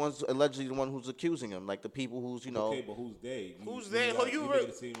 well, the ones allegedly the one who's accusing him, like the people who's Okay, but who's they? Who's they? Who you make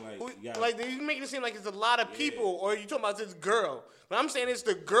it seem like, who, you gotta- like you making it seem like it's a lot of people, or you talking about this girl? But I'm saying it's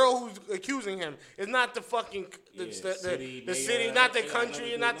the girl who's accusing him. It's not the fucking the city, city, mayor, not the they got country,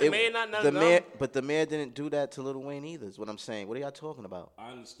 nothing to not do the with mayor, not none the of mayor, them. but the mayor didn't do that to Lil Wayne either. Is what I'm saying. What are y'all talking about?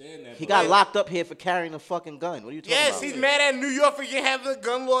 I understand that. He but got like, locked up here for carrying a fucking gun. What are you talking Yes, about? he's mad at New York for having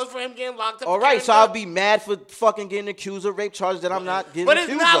gun laws for him getting locked up. All for right, carrying so I'll guns. be mad for fucking getting accused of rape charges that I'm not getting But it's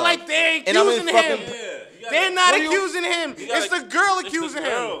accused not of. like they're And I'm in accusing fucking- him. you gotta- They're not What do you- accusing him. you gotta- It's the girl it's the accusing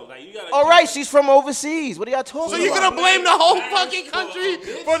girl. him. Like, you gotta All keep- right, she's from overseas. What are y'all talking So about? you're gonna blame the whole Paris fucking for country a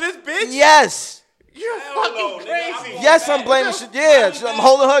bitch? for this bitch? Yes. You're Hell no, fucking nigga. I'm crazy. going Yes, back. I'm blaming shit. Yeah, I'm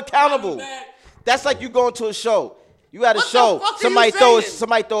holding her accountable. That's like you going to a show. You at a What the show. fuck are Somebody you throw saying?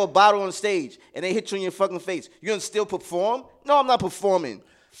 somebody throw a bottle on stage and they hit you in your fucking face. You gonna still perform? No, I'm not performing.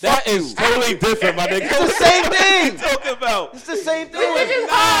 That Fuck is you. totally different, my nigga. It's the same thing. Talking about. It's the same thing. Niggas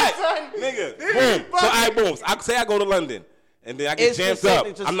hot, son. Nigga, This boom. is So I fucking- boom. I say I go to London, and then I get It's the jammed same up.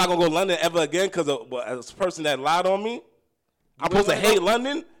 thing, just- I'm not gonna go to London ever again because a person that lied on me. I'm supposed to hate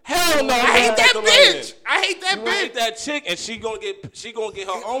London? Hell no. I hate that bitch. I hate that I hate bitch. that chick, and she gonna get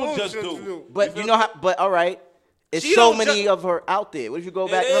her own just due. But you know how? But all right, it's She so don't many ju- of her out there. What if you go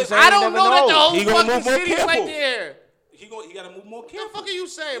back? It You know what I'm is. saying? I You don't never know that the whole He gonna fucking move more city's right careful. there. He gotta move more What the careful. fuck are you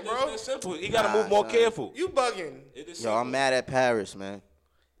saying, bro? It's simple. He gotta move more careful. You bugging. It is Yo, simple. I'm mad at Paris, man.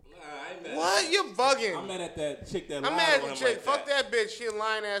 Nah, I ain't mad. What? You're bugging. I'm mad at that chick that I'm lied mad at on the him chick. like Fuck that bitch. She a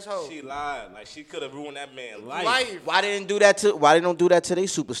lying asshole. She lied. Like, she could have ruined that man's life. Life. Why they don't do that to their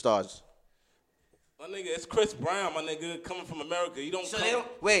superstars? My nigga, it's Chris Brown, my nigga, coming from America. You don't So come. they don't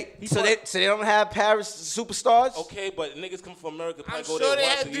wait. So they don't have Paris superstars. Okay, but niggas come from America. I'm Go sure there they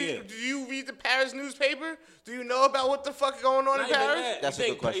once have. a year. Do you read the Paris newspaper? Do you know about what the fuck is going on Not in even Paris? that. That's you a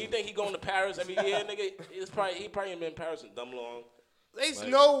think, good question. You think he going to Paris every year, nigga? He probably ain't been in Paris in dumb long. They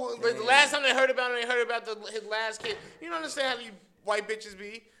know. Like, the last time they heard about him, they heard about his last kid. You don't understand how these white bitches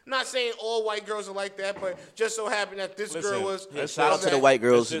be. I'm not saying all white girls are like that, but just so happened that this girl was. Shout out to the white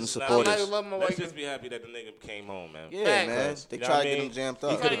girls and supporters. Let's just be happy that the nigga came home, man. Yeah, man. They tried to get him jammed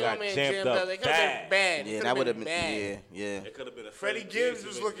up. He could have got jammed up. They could have been bad. Yeah, that would have been. bad. Yeah. It could have been a Freddie Gibbs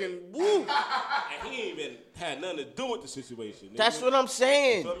was looking woo. And he ain't even had nothing to do with the situation. Nigga. That's what I'm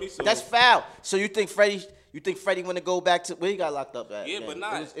saying. You feel me? So- That's foul. So you think Freddie want to go back to where he got locked up at? Yeah, man? but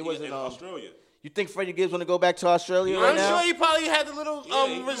not. It wasn't in Australia. You think Freddie Gibbs want to go back to Australia right I'm now? sure he probably had a little he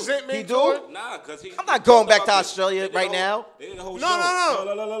do. resentment. He do? toward- Nah, cause I'm not going back to Australia right now. They did a whole No. show.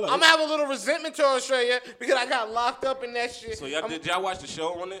 I'm gonna have a little resentment to Australia because I got locked up in that shit. So did y'all watch the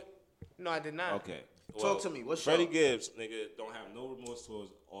show on it? No, I did not. Okay. Talk to me. What's Freddie show? Gibbs, nigga, don't have no remorse towards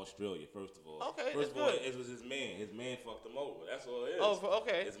Australia. First of all. Okay, First of that's all, good. it was his man. His man fucked him over. That's all it is. Oh,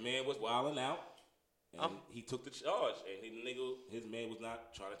 okay. His man was wilding out, and he took the charge. And his man was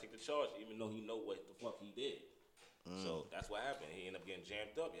not trying to take the charge, even though he know what the fuck he did. So that's what happened. He ended up getting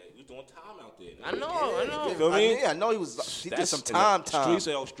jammed up. Yeah, he was doing time out there. Nigga. I know. You feel me? I know he did some in the time. Streets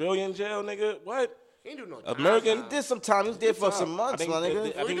of Australian jail, nigga. What? He didn't do no time. American? He did some time. He was there for some months, my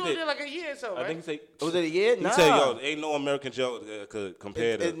nigga. We doing it like a year or so, right? I think he say. Was it a year? He Nah. said, yo, ain't no American jail could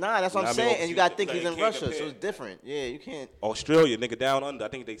compare to. Nah, that's what I'm saying. And you got to think he's in can't Russia, compare. so it's different. Yeah, you can't. Australia, nigga, down under. I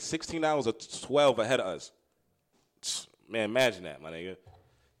think they 16 hours or 12 ahead of us. Man, imagine that, my nigga.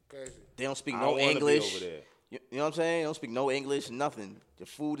 Crazy. They don't speak I no don't wanna be English. over there. You know what I'm saying? They don't speak no English, nothing. The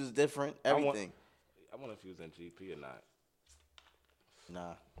food is different, everything. I wonder if he was in GP or not.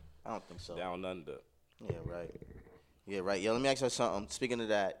 Nah, I don't think so. Down under. Yeah, right. Yeah, right. Yo, let me ask you something. Speaking of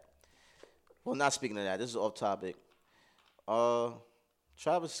that, well, not speaking of that. This is off topic.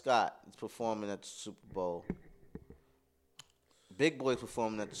 Travis Scott is performing at the Super Bowl. Big Boy's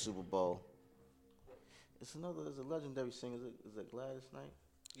performing at the Super Bowl. There's a legendary singer. Is it Gladys Knight?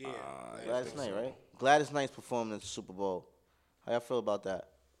 Yeah. Gladys Knight, right? Gladys Knight's performing at the Super Bowl. How y'all feel about that?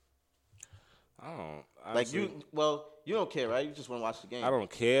 I don't. Like Honestly, you don't care, right? You just want to watch the game. I don't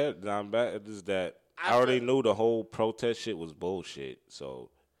care. I'm back. It's just that I already knew the whole protest shit was bullshit. So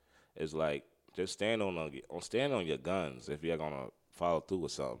it's like just stand on your guns if you're gonna follow through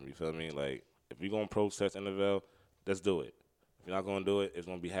with something. You feel me? Like if you're gonna protest NFL, let's do it. If you're not gonna do it, it's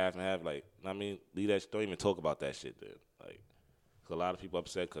gonna be half and half. Like I mean, leave that. Don't even talk about that shit. Then like, 'cause a lot of people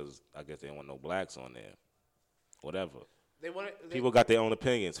upset because I guess they don't want no blacks on there. Whatever. People got their own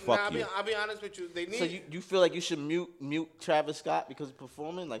opinions. Fuck you. I'll be honest with you. They need. So you feel like you should mute Travis Scott because of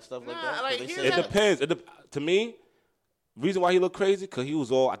performing like stuff like that? like, They here's say It that. depends. To me, reason why he looked crazy because he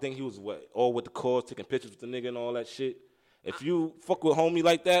was all. I think he was all with the cause, taking pictures with the nigga and all that shit. If you fuck with homie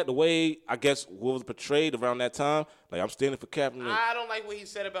like that, the way I guess what was portrayed around that time, like I'm standing for Kaepernick. I don't like what he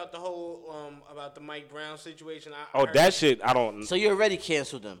said about the whole about the Mike Brown situation. That shit, I don't. So you already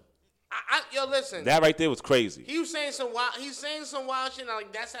canceled them. Yo, listen. That right there was crazy. He was saying some wild. He's saying some wild shit.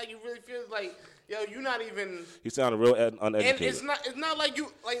 Like that's how you really feel. Like, yo, you're not even. He sounded real uneducated. And it's not like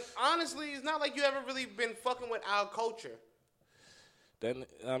you like. Honestly, it's not like you ever really been fucking with our culture. Then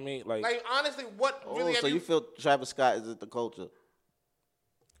I mean, like honestly, what really? So you feel Travis Scott is the culture?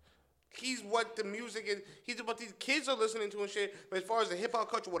 He's what the music is. He's what these kids are listening to and shit. But as far as the hip hop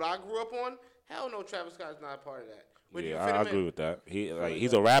culture, what I grew up on, hell no, Travis Scott is not a part of that. I agree with that.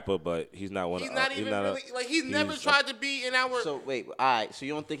 He's a rapper, but he's not one. He's not even really like he's never tried to be in our. So wait, all right. So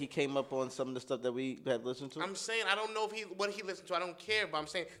you don't think he came up on some of the stuff that we had listened to? I'm saying I don't know if what he listened to. I don't care, but I'm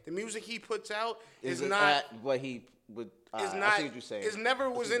saying the music he puts out is it not at what he would. Is I not. see what you're saying. It never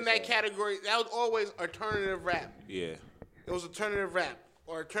was in that category. That was always alternative rap. Yeah. It was alternative rap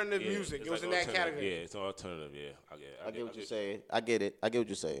or alternative music. It was like in that category. Yeah, it's alternative. Yeah, I get what you're saying. I get it. I get what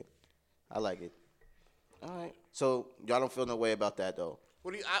you're saying. I like it. All right. So y'all don't feel no way about that though.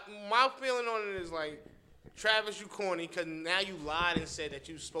 My feeling on it is like, Travis, you corny because now you lied and said that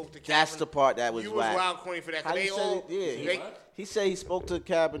you spoke to Kaepernick. That's the part that was you whack. was wild corny for that. How They he all, said it, yeah. He said he spoke to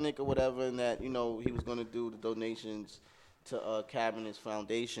Kaepernick or whatever, and that he was going to do the donations to Kaepernick's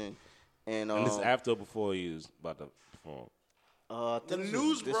foundation, and this is after or before he was about to perform. The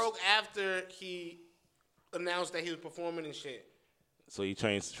news broke after he announced that he was performing and shit. So he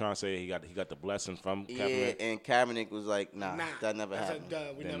trying to say he got the blessing from Kaepernick. Yeah, and Kaepernick was like, nah, that never that's happened. A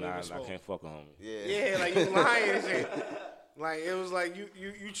dub. We never I spoke. can't fuck with homie. Yeah, like you lying and shit. Like it was like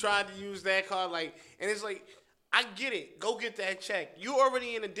you tried to use that card, like, and it's like I get it. Go get that check. You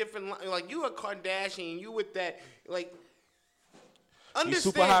already in a different line. Like, you a Kardashian. You with that. Like, understand. He's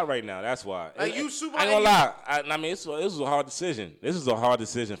super hot right now. That's why. Like, you super I ain't hot. gonna lie. I mean, this was a hard decision. This is a hard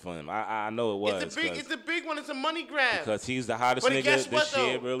decision for him. I know it was. It's a big one. It's a money grab. Because he's the hottest But nigga guess what, this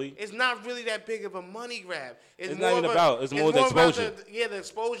year, though? really. It's not really that big of a money grab. It's not even about. It's more the exposure. The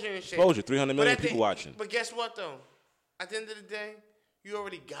exposure and shit. Exposure. 300 million people watching. But guess what, though? At the end of the day, you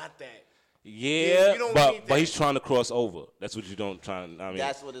already got that. Yeah, you don't need but that. he's trying to cross over. That's what you don't try. I mean,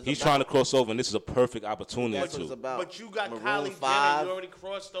 That's what it's he's about. trying to cross over, and this is a perfect opportunity That's what it's to. about. But you got Maroon Kylie 5. Jenner. You already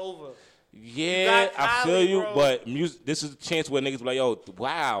crossed over. Yeah, got I feel Kylie, you, bro. but music. This is a chance where niggas be like, "Yo,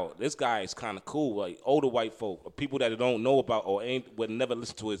 wow, this guy is kind of cool." Like older white folk, or people that don't know about or would never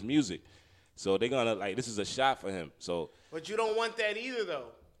listen to his music, so they're gonna like. This is a shot for him. So But you don't want that either, though.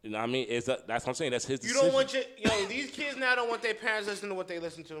 you know what I mean? That's what I'm saying. That's his You decision. don't want these kids now don't want their parents listening to what they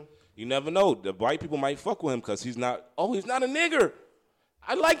listen to. You never know. The white people might fuck with him because he's not. Oh, he's not a nigger.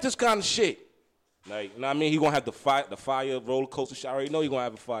 I like this kind of shit. Like, you know what I mean? He gonna have the fire roller coaster shot. I already know he gonna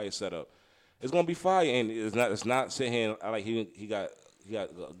have a fire set up. It's gonna be fire, and it's not sitting here. Like he got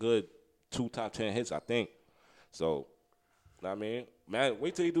a good 2 top 10 hits, I think. So, you know what I mean, man,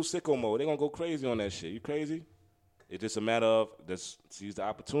 wait till he do sicko mode. They gonna go crazy on that shit. You crazy? It's just a matter of just seize the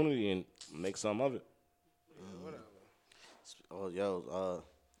opportunity and make something of it. Oh, yo,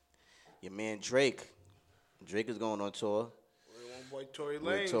 your man Drake. Drake is going on tour. One boy Tory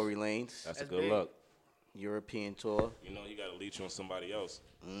With Lanez. Tory Lanez. That's a That's good big. luck. European tour. You know he got to leech on somebody else.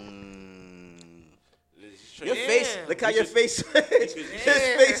 Your Yeah. face. Look how your face switched. His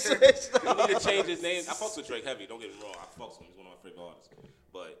Yeah. face switched. He need to change his name. I fucks with Drake heavy. Don't get me wrong. I fucks with him. He's one of my favorite artists.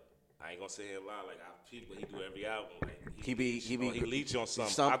 But I ain't gonna say him lie. Like I see what he do every album. Like He leech on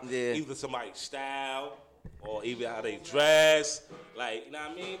something. Yeah. Either somebody's style or even how they dress. Like you know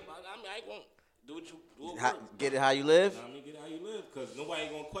what I mean. I ain't gonna do what you do. Get it how you live. You know what I mean, get it how you live. Cause nobody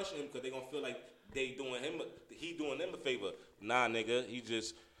ain't gonna question him because they gonna feel like he doing them a favor. Nah, nigga. He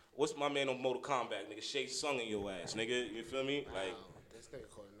just. What's my man on Mortal Kombat, nigga? Shay Sung in your ass, nigga. You feel me? Like, This nigga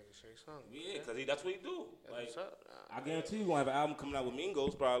called a nigga Shay Sung. yeah, because that's what he do. Like, What's up? I guarantee you gonna have an album coming out with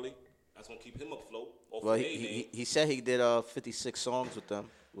Mingos probably. That's gonna keep him afloat. Well, he said he did 56 songs with them,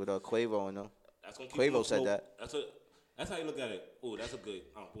 with Quavo and them. That's gonna keep him Quavo said afloat. that. That's how you look at it. Oh, that's a good.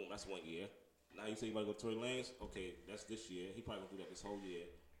 Boom, that's 1 year. Now you say you about to go Tory Lanez. Okay, that's this year. He probably gonna do that this whole year.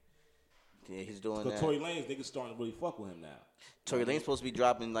 Yeah, he's doing Because that. Tory Lanez, niggas starting to really fuck with him now. Tory Lanez supposed to be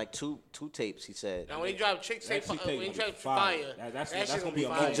dropping like two tapes. He said. Now when he dropped Chicks Say That shit when he gonna be dropped fire. Fire, That's shit gonna gonna be be a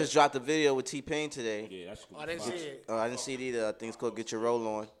fire. He just dropped a video with T-Pain today. Yeah, that's I didn't see it. I didn't see it either. I think it's called Get Your Roll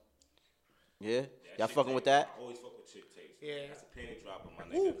On. Yeah? Y'all fucking with that? I always fuck with chick tapes. Yeah. That's a panty dropper, my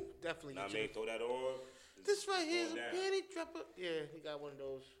nigga. Ooh, definitely. Now I mean, throw that on. This right here is a Going down. panty dropper. Yeah, he got one of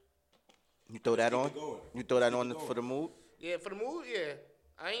those. You throw that on? it going. You throw that Keep on it going. for the mood? Yeah, for the mood, yeah.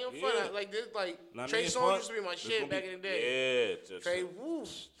 I ain't gonna front. Yeah. Like this, like Nah, I mean, Trey it's Songz fun. used to be my It's shit gonna back be- in the day. Yeah, just Trey, woo,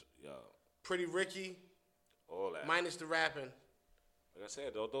 yeah, Pretty Ricky, all that. minus the rapping. Like I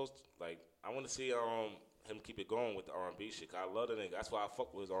said, those like I want to see him keep it going with the R&B shit. 'Cause I love the nigga. That's why I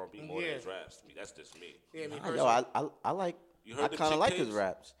fuck with his R&B more Yeah. than his raps. To me, that's just me. Yeah, me Yo, personally. I like. You I heard the kind of chick like his tapes?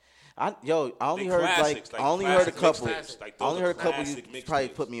 raps. I only They heard classics, I only heard a classic couple. mixtapes. Like, I only those heard a are couple. You classic probably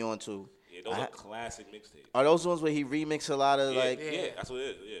mixtapes. put me on to. Yeah, those are classic mixtapes. Are those ones where he remix a lot of Yeah, like? yeah, that's what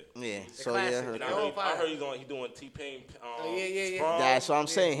it is. Yeah. Yeah. So yeah, I classic. heard And They're that. all I fire. heard he doing T-Pain. yeah. Sprung. That's what I'm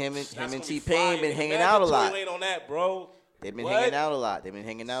saying. Him and That's gonna be T-Pain fire. been hanging Imagine out a lot. Tory Lanez on that, bro. They've been What? hanging out a lot. They've been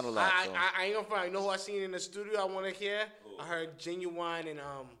hanging out a lot. So. I ain't gonna front. You know who I seen in the studio? I want to hear. I heard Genuine and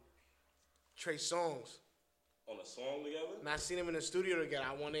Trey Songz. On a song together. And I seen him in the studio together.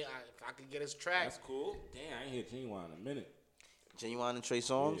 I wanted. If I could get his track. That's cool. Damn, I ain't hear Genuine in a minute. Genuine and Trey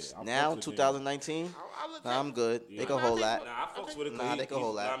Songz. Yeah, I now fucks with 2019. I'll let Nah, I'm good. Yeah. They can hold that. Nah, I fucks with it. 'cause Nah, they can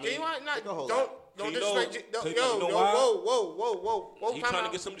hold that. Genuine, not, They can hold don't You know- disrespect. so you Yo, know yo, why? whoa. He time trying to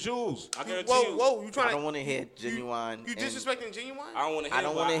out. get some Jews. I guarantee Whoa, you. whoa. You trying I to? don't want to hear Genuine. You and- disrespecting Genuine? I don't want to hear. I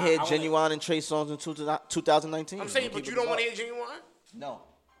don't want to hear Genuine and Trey Songz in 2019. I'm saying, but Keep you it don't a want to buck. hear Genuine? No.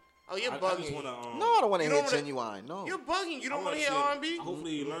 Oh, you're I bugging. just wanna, No, I don't want to You hear don't wanna- Genuine. No. You're bugging. You don't I want to hear see- R&B?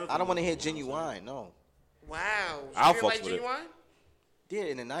 Hopefully you learn. I don't want to hear Genuine. No. Wow. So I'll you didn't fuck like with it. Genuine? Yeah,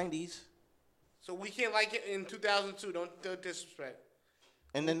 in the 90s. So we can't like it in 2002. Don't disrespect.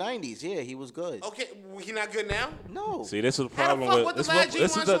 In the 90s, yeah, he was good. Okay, he not good now? No. See, this is the How the problem fuck with what the this. last This Genuine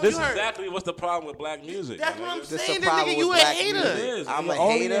is song this you is heard? exactly what's the problem with black music. That's my what I'm nigga. This saying. the This problem nigga, you a with black hater. It music. is. I'm a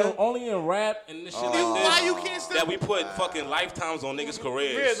only hater. only in rap and this shit Dude, like why this. you can't still? That we put fucking lifetimes on niggas'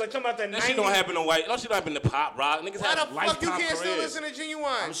 careers. Careers, like talking about the That shit don't 90s. happen in white. That shit don't happen in pop rock. Niggas Why the have fuck lifetime you can't still careers. listen to Genuine?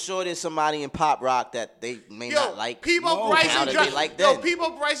 I'm sure there's somebody in pop rock that they may Yo, not like. Peebo How Bryson did dropped. they like Yo, then?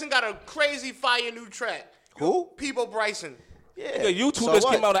 Peebo Bryson got a crazy fire new track. Who? Peebo Bryson. Yeah. Nigga, YouTube So just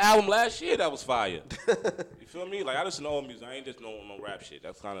what? came out an album last year that was fire. You feel me? Like, I listen to old music. I ain't just no rap shit.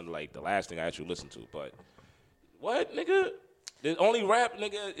 That's kind of like the last thing I actually listen to. But what, nigga? The only rap,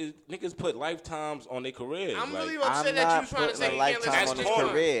 nigga, is niggas put lifetimes on their careers. I'm like, really upset that you trying to say you can't lifetime listen on to his Genuine.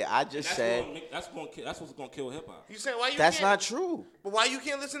 career. I just said that's what's gonna kill hip hop. You said why you that's can't? not true. But why you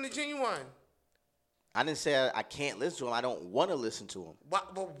can't listen to Genuine? I didn't say I can't listen to him. I don't want to listen to him.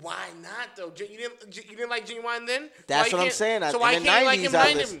 But why not though? You didn't like Genuine then? That's Why what you I'm saying. So why in you the can't 90s, like him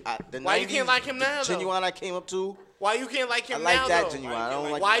I now? listened. Why you can't like him now though? Genuine I came up to. Why you can't like him I now like that though? Genuine. I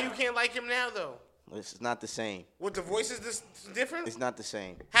don't like. Why you can't like him now though? It's not the same. What the voice is this different? It's not the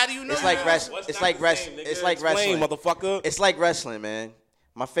same. How do you know? It's like wrestling. What's It's not like the wrestling. same, It's nigga? like Explain, wrestling, motherfucker. It's like wrestling, man.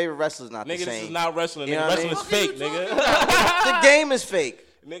 My favorite wrestler's not Nigga, the this same. is not wrestling. You know Nigga. what I Wrestling mean? is fake, nigga. The game is fake.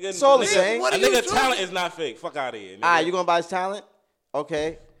 Nigga, It's all the nigga, same. What A are you nigga talking- talent is not fake. Fuck out of here. Nigga. All right, you gonna buy his talent?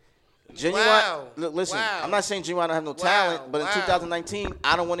 Okay. Genuine. Wow. Look, listen. Wow. I'm not saying Genuine don't have no Wow. talent, but Wow. in 2019,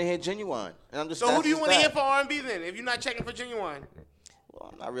 I don't want to hear Genuine. And I'm just. So who that's do you just want to hear that. for R&B then? If you're not checking for Genuine, Well,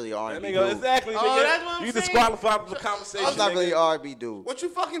 I'm not really R&B Nigga, dude. exactly, Oh, nigga. that's what I'm You saying. disqualified from the conversation. I'm not nigga. really R&B dude. what you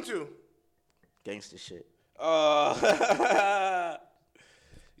fucking to? Gangsta shit.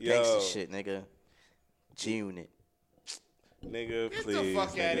 Yo, Gangsta shit, nigga. G-Unit. nigga, Get the please, fuck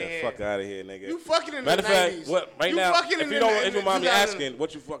outta nigga, here. fuck out of here, nigga. You fucking in Matter the of fact, 90s. what right You now? fucking If in you the- don't, in if you the mind me 2000. asking,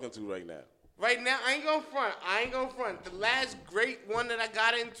 what you fucking to right now? Right now, I ain't gonna front. The last great one that I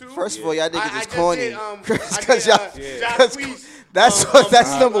got into. First of all, y'all I niggas is just corny. did, I Because did, y'all, Jacquees,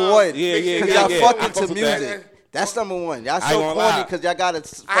 that's number one. Yeah, yeah, Because yeah, y'all yeah. fuck I into fuck with that. music. That's number one. Y'all I so ain't gonna corny lie. because y'all gotta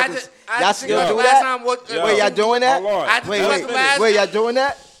I had fucking. to- I Y'all had to still think about do the last that? time what- Wait, y'all doing that? Hold on. I had to Wait, think about wait, the last- wait, y'all doing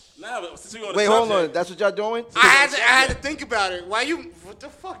that? Nah, but since we on the Wait, hold subject, on. That's what y'all doing? I had to think about it. Why you? What the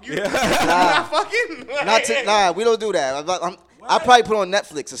fuck? You not fucking? Nah, we don't do that. I'll probably put on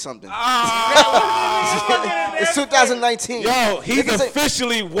Netflix or something. It's 2019. Yo, he's Niggas say-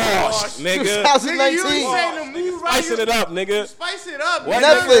 officially washed, nigga. 2019. Nigga, you ain't saying the mood right. Spicing it up, nigga. Spice it up. What?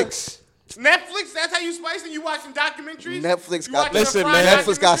 nigga. Netflix. Netflix. That's how you spicing. You watching documentaries. Netflix You got watching a Listen, Fry man.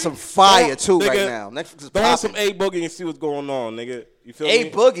 Netflix got some documentary? fire too Nigga, right now. Netflix is Throw on some popping. A Boogie and see what's going on, nigga. You feel A me?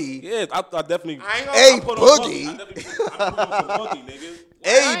 Boogie. Yeah, I definitely. I ain't gonna. A I put on Boogie. I definitely put on some Boogie, nigga.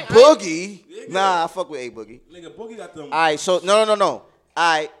 A Boogie. Nah, I fuck with A Boogie. Nigga, Boogie got them. All right, so no.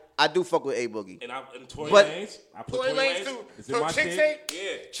 I do fuck with A Boogie. And Tory But- Lanez. I put Tory Tory Lanez Lanez. too. It's in So my Chick shit. Tape?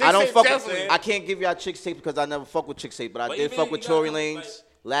 Yeah. Chick I don't Tape fuck definitely. with. I can't give y'all Chicks Tape because I never fuck with Chicks Tape, but I But did even fuck you with got Tory them, Lanez like-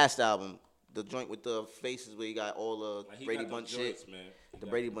 last album, the joint with the faces where you got all the Like, he Brady got them Bunch joints, shit, man. He the got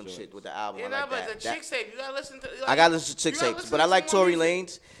Brady them Bunch joints. shit with the album. Yeah, I nah, like but that. the Chick Tape, you gotta listen to. I gotta listen to Chicks you gotta Tape, listen but to I like some more Tory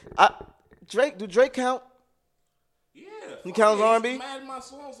music. Lanez. Drake, do Drake count? Yeah. He fuck counts yeah, R&B? he's mad at my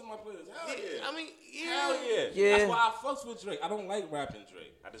songs in my playlist. Hell yeah. I mean, yeah. Hell yeah. Yeah. That's why I fucks with Drake. I don't like rapping Drake.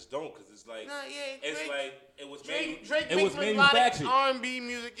 I just don't, because it's like, Nah, yeah, it's Drake- like, it was Drake it was makes a lot of manufactured. R&B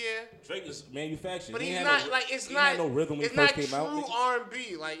music, yeah. Drake is manufactured. But He he's had not no, like it's he not. had no rhythm when it's he first not came out. true nigga.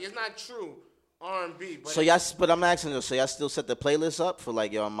 R&B. Like it's not true R&B. But So but I'm asking you, so y'all still set the playlist up for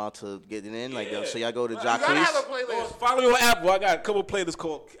like, yo, I'm out to get it in? Like, yo, Yeah. so y'all go to you gotta have a Jacquees? playlist. Follow me on Apple. I got a couple playlists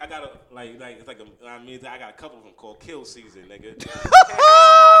called. I got a like it's like a. I mean, I got a couple of them called Kill Season, nigga.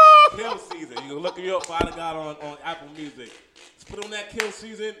 Kill Season. You can look me up. Find God on Apple Music. Just put on that Kill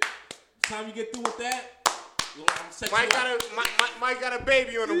Season. Time you get through with that, I'm set Mike you up. Mike got a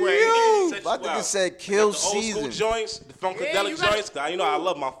baby on the way. Set I you think out. it said Kill The old school Season. joints, the funkadelic Yeah, you gotta- joints. 'Cause you know I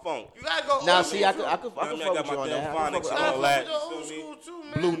love my funk. You gotta go. Now, old see, school I too. could I fuck got with my you on that. I phonics could fuck and all with- that. The You old feel school me? too,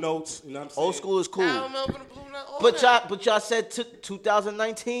 man. Blue Notes. You know what I'm saying? Old school is cool. Al Melvin, the Blue Note, all But that. y'all said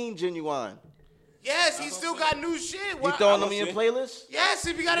 2019 Genuine. Yes, he still got new shit. You Why- throwing I them in your see. playlist? Yes,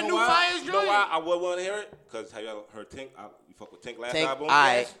 if you got a You new know why? fire You know joint. why I would want to hear it? Because have y'all heard Tink? You fuck with Tink last Tink, album?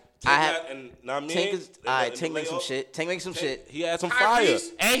 aight. Tink I have- got- and know what I mean? Tank is, In the- alright, in Tank the make some layout, shit. Tank make some shit. He had some High fire,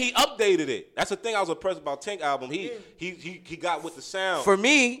 Priest? and he updated it. That's the thing I was impressed about Tink album. He got with the sound. For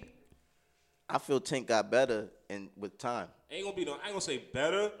me, I feel Tank got better with time. Ain't gonna be no. I ain't gonna say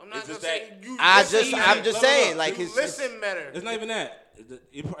better. I'm not It's gonna just say that you. I'm listen just better. saying, like You his. listen better. it's not even that.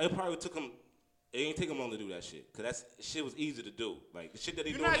 It probably took him. It ain't take him long to do that shit. Cause that's shit was easy to do. Like the shit that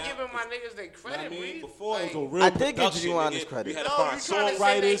he You're doing not now. giving my niggas their You know what credit, I mean? Reed. Before it was a Like, real I did give production, you on nigga. his credit. You had to No, find you trying to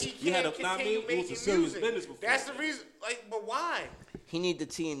say that songwriters. he You had can't to. I continue mean, it was a making serious music. business before. That's the reason. Like, but why? He need the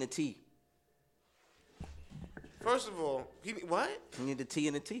T and the T. First of all, what? He need the T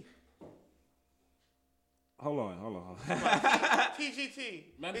and the T. Hold on. TGT.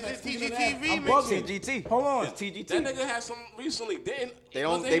 Matter Is of it fact, speaking of TGT that, I'm remix? bugging. TGT. Hold on. It's TGT. That nigga had some recently.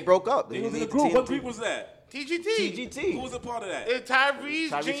 They broke up. They They was in need the the group. T What and T. group was that? TGT. TGT. Who was a part of that? It's Tyrese,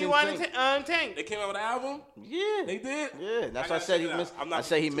 Tyrese Genuine, and and Tank. They came out with an album? Yeah. They did? Yeah. That's why I gotta said check it out. I'm not I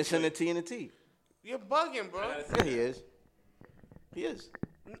said he too missing the late. T and the T. You're bugging, bro. Yeah, he is. He is.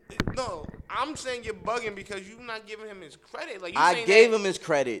 No, I'm saying you're bugging because you're not giving him his credit. Like you I saying gave that, him his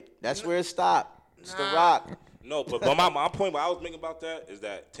credit. That's where it stopped. It's The Rock. No, but my point what I was making about that is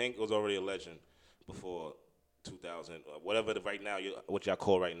that Tank was already a legend before 2000, whatever right now, what y'all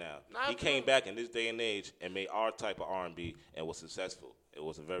call right now. He came back in this day and age and made our type of R&B and was successful. It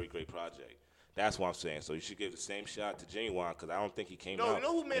was a very great project. That's what I'm saying. So you should give the same shot to Genuine because I don't think he came out. No, you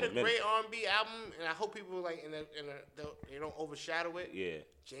know who made a great R&B album, and I hope people like they don't overshadow it. Yeah,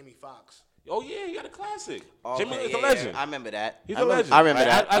 Jamie Foxx. Oh yeah, he got a classic. Oh, Jimmy is a yeah, legend. I remember that. He's a legend. I remember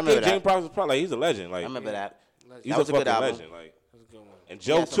that. I think Jamie Foxx was probably he's a legend. Like I remember that. He's that was a a good fucking album. legend. Like, and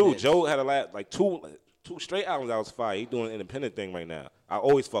Joe too. Joe had two straight albums that was fire. He's doing an independent thing right now. I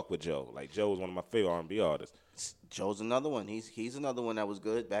always fuck with Joe. Like Joe was one of my favorite R&B artists. Joe's another one. He's another one that was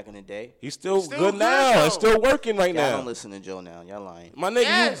good back in the day. He's still good now. It's still working right Y'all now. don't listen to Joe now. Y'all lying. My nigga,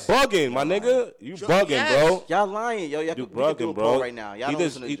 Yes. you bugging, my nigga. You bugging, bro. Y'all lying, yo. Y'all You could do bugging, a bro. poll right now. Y'all He don't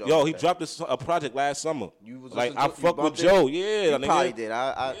just, listen to Joe. yo, like he that. dropped a project last summer. You was Like listening I to- you fuck with bumped it? Joe. Yeah, You nigga. probably did.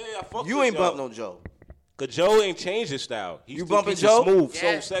 I fuck You with ain't Joe. bump no Joe. Cause Joe ain't changed his style. He You still bumping keeps it Joe? smooth,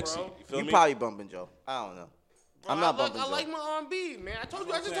 Yes, so sexy. bro. You feel You me? probably bumping Joe. I don't know. Bro, I'm not bumping I Joe. like my R&B, man. I told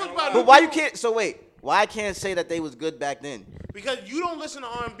you. I just I'm told you saying, about it. But why you can't? So wait, why I can't say that they was good back then? Because you don't listen to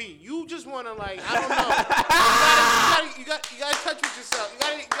R&B. You just want to like I don't know. You gotta touch with yourself. You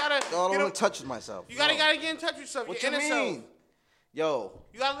gotta. I You don't know, want to touch myself. you gotta No. get in touch with yourself. What your you inner mean? self. Yo,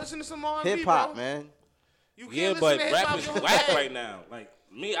 You gotta listen to some R&B, hip hop, bro. man. You can't Yeah, listen but to hip rap hop is your whole whack day. right now. Like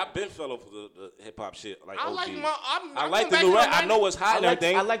me, I've been fell off the hip hop shit. Like I OG. like I I'm like going the new back rap. to I know it's hot and I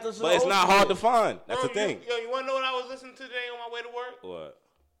everything, like to listen but to it's old not shit. hard to find. That's Bro, the thing. You wanna know what I was listening to today on my way to work? What?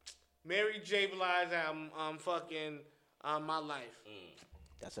 Mary J. Blige album, fucking My Life.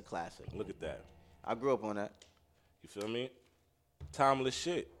 That's a classic. Look at that. I grew up on that. You feel me? Timeless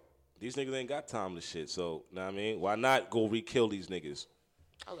shit. These niggas ain't got timeless shit. So, know what I mean? Why not go re-kill these niggas?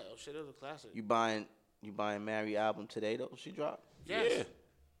 I was like, oh shit, it was a classic. You buying Mary album today though? She dropped. Yes. Yeah.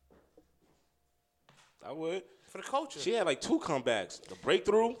 I would. For the culture. She had like 2 comebacks. The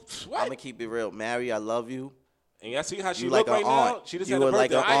breakthrough. I'm What? gonna keep it real. Mary, I love you. And y'all see how she You look like right an aunt. now? She just You had a were like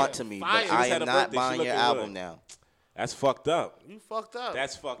birthday. an aunt to me, Fire. but She just I had am a not birthday. She buying your looking album good. now. That's fucked up. You fucked up.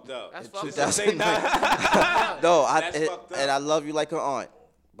 That's fucked up. That's fucked up. 2009. That's No, fucked up. and I love you like an aunt,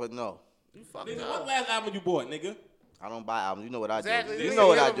 but no, You fucked Nigga, up. what last album you bought, nigga? I don't buy albums. You know what I Exactly. do. You Nigga, know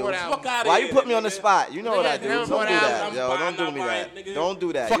what you I never do. bought albums. Fuck out of Why here. you put me on the nigga. spot? You know what I Nigga, do. never Don't bought do that, albums. yo. I'm Don't do not me buying, that. nigga. Don't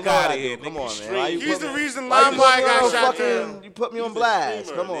do that. Fuck You know what outta I here, do. Come nigga. on, You man. Why you straight. He's put the me- reason why you LimeWire put me got on shut fucking- down. You put me on He's a blast.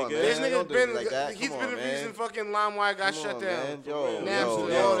 streamer, Come on, nigga. man. This Don't nigga's do me been, like that. he's Come been on, the man. reason fucking LimeWire got Come shut on, down. man. Yo,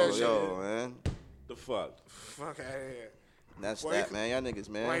 Napster, all that yo, man. The fuck? Fuck out of here. That's Why that, you- man. Y'all niggas,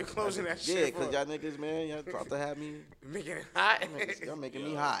 man. why you closing that Yeah, shit because for? y'all niggas, man, y'all about to have me. Making it hot. Y'all making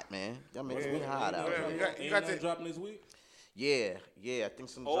me hot, man. Y'all making me hot out whatever. here. You got Ain't to- nothing dropping this week? Yeah. I think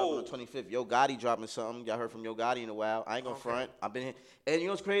some dropping on the 25th. Yo Gotti dropping something. Y'all heard from Yo Gotti in a while. I ain't gonna front. I've been here. And you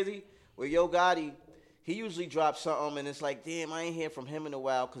know what's crazy? With Yo Gotti, he usually drops something, and it's like, damn, I ain't hear from him in a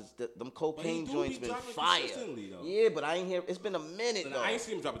while because them cocaine do joints be been dropping fire. consistently, though. Yeah, but I ain't hear. It's been a minute though. I ain't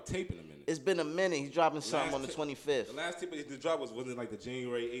seen him drop a tape in a minute. It's been a minute. He's dropping something last on the tape- 25th. The last tape he dropped wasn't it like the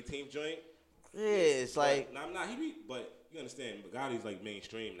January 18th joint? Yeah, it's like. Nah, he be, but you understand, Bugatti's like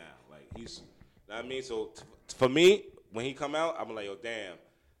mainstream now. Like he's, know what I mean? So for me, when he come out, I'm like, yo, damn,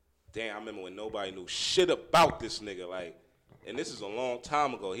 I remember when nobody knew shit about this nigga. Like, and this is a long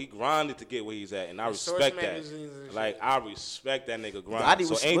time ago. He grinded to get where he's at, and I Source respect that. magazines and shit. Like, I respect that nigga grind. Gotti so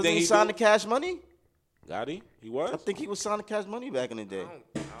was, anything wasn't he he signed to do, Cash Money? Gotti, he was. I think he was signed to Cash Money back in the day.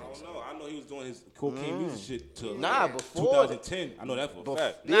 I don't know. I know he was doing his cocaine music shit till Nah, before 2010. I know that for a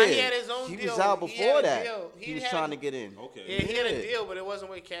fact. Nah, he had his own He deal. was out He before had a that. deal. He was had trying a- to get in. Okay. Yeah, he had a Yeah. deal, but it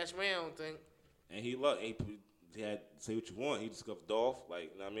wasn't with Cash Man, I don't think. And he had Say What You Want. He discovered Dolph.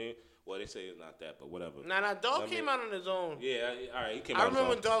 Like, you know what I mean? Well, they say it's not that, but whatever. Nah, Dog I mean- came out on his own. Yeah, all right. He came I out.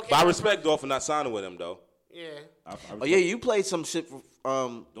 remember his when own. Dolph came But I out respect Dolph for not signing with him, though. Yeah. I Oh yeah, you played some shit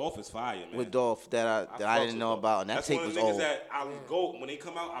Dolph is fire, man. with Dolph that I fucks didn't with know Dolph. about, and that That's tape one was of the niggas old. that I go when they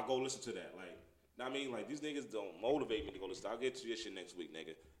come out. I go listen to that. Like, know what I mean, like these niggas don't motivate me to go listen. I'll get to your shit next week,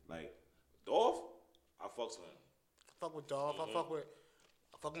 nigga. Like, Dolph, I fucks with him. I fuck with Dolph. I fuck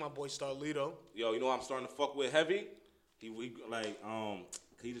with my boy Starlito. Yo, you know what I'm starting to fuck with heavy? He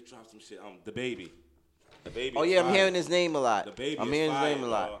he just dropped some shit. The baby. The baby. Oh is yeah, I'm fire. hearing his name a lot. The baby. I'm is hearing fire, his name a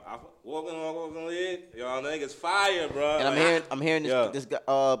lot. Bro. Walking, yo, niggas fire, bro. And I'm hearing Yeah. this guy,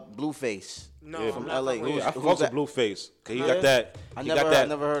 Blueface. No, from I'm not LA. fucking with Yeah, I Who's fucks with that? Blueface. Cause he Yeah. got that. I He never, got that.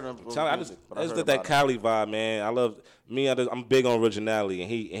 never heard of him. I just got that Cali vibe, man. I love me. I'm big on originality, and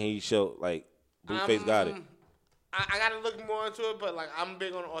he showed like Blueface got it. I gotta look more into it, but like I'm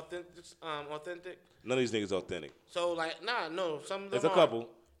big on authentic. None of these niggas authentic. So like, no, some of them There's a are. couple,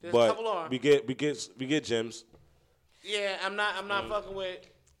 There's but a couple are. we get gems. Yeah, I'm not fucking with.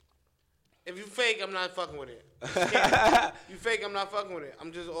 If you fake, I'm not fucking with it. You fake, I'm not fucking with it.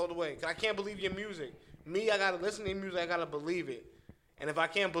 I'm just all the way. 'Cause I can't believe your music. Me, I gotta listen to your music. I gotta believe it. And if I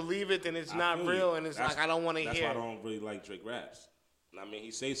can't believe it, then it's not real, and it's like I don't want to hear. That's why I don't really like Drake raps. I mean,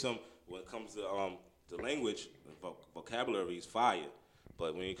 he say some when it comes to the language, vocabulary, he's fire.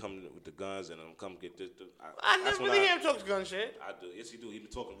 But when he come with the guns and come get this, I never really hear him talk gun shit. I do. Yes, he do. He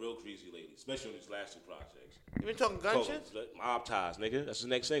been talking real crazy lately, especially on these last 2 projects. You been talking gun shit? Mob ties, nigga. That's the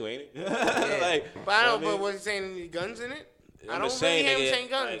next single, ain't it? Yeah. Like, but I don't. But was he saying any guns in it? I don't really hear him saying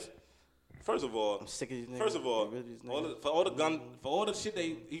guns. Like, first of all, I'm sick of these niggas. First of all, for all the shit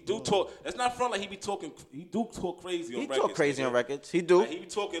he do talk. That's not front like he be talking. He do talk crazy on records. He talk crazy on records. He do. Like, he be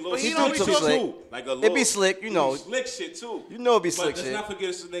talking little. But he shit. don't be talking slick. Like a little, It be slick, you know. Slick shit too. You know it be slick but shit. let's not forget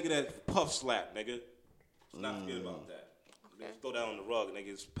it's a nigga that puff slap, nigga. Let's not forget about that. Okay. Throw that on the rug, nigga.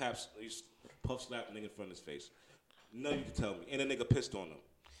 It's Paps. He's puff slap the nigga in front of his face. Nothing you can tell me. And a nigga pissed on him.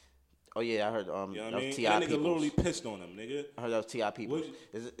 Oh yeah, I heard. You know what that I mean? was T.I. That nigga people. literally pissed on him, nigga. I heard that was T.I. people.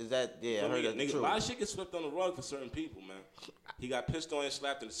 Is that? Yeah, I heard that. Nigga, True. a lot of shit gets swept on the rug for certain people, man. He got pissed on and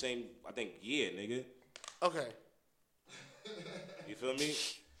slapped in the same, I think, year, nigga. Okay. You feel me?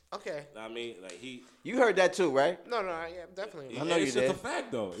 Okay. I mean, like he. You heard that too, right? No, yeah, definitely. I know you it's did. It's a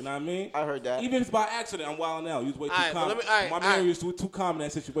fact, though. You know what I mean? I heard that. Even if it's by accident, I'm wilding out. You was way too Alright, calm. but My man was too calm in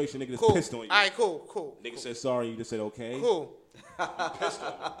that situation. Nigga just Cool. pissed on you. All right, cool. Nigga said sorry. You just said okay. Cool. Pissed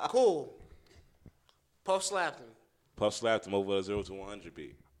on him. Cool. Puff slapped him. Puff slapped him over a 0 to 100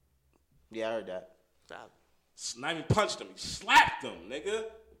 beat. Yeah, I heard that. Stop. Not even punched him. He slapped him, nigga.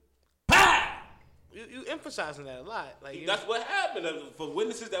 Pow! You emphasizing that a lot. Like That's what happened for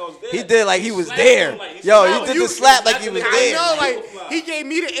witnesses that was there. He did like he was slapped there. him like Yo, he did the slap like he was I there. know, like he gave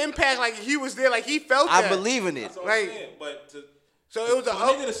me the impact, like he was there, like he felt that. I believe in it. That's what Like- I'm saying. But So it was a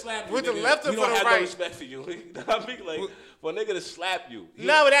nigga to slap you, with the nigga, left or he for don't the have no right. respect for you. You know what I mean? Like for a nigga to slap you.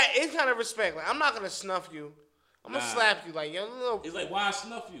 No, but that is kind of respect. Like I'm not gonna snuff you. I'm gonna slap you. Like yo, little. It's like why I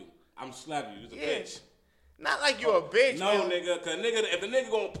snuff you? I'm slapping you. You're a bitch. Not like you're a bitch. No, man. nigga, cause nigga, if the nigga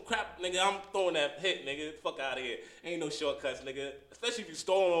gonna crap, nigga, I'm throwing that hit, nigga. Fuck out of here. Ain't no shortcuts, nigga. Especially if you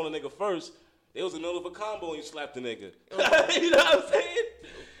stole on a nigga first. There was another of a combo and you slapped the nigga. You know what I'm saying?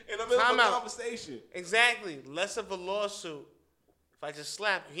 In the middle of a conversation. Exactly. Less of a lawsuit. If I just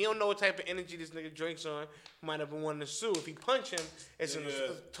slap you, he don't know what type of energy this nigga drinks on. He might have been wanting to sue. If he punch him, it's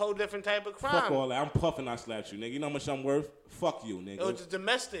a total different type of crime. Fuck all that. I'm puffing. I slapped you, nigga. You know how much I'm worth? Fuck you, nigga. It was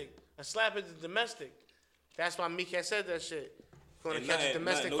domestic. A slap is domestic. That's why Meek had said that shit. Gonna catch a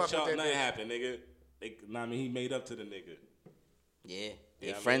domestic fuck with that nothing bitch. happened, nigga. I mean, he made up to the nigga. Yeah, they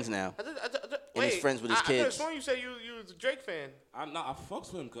Yeah, friends now. Wait, he's friends with his I could have kids. sworn you said you was a Drake fan. I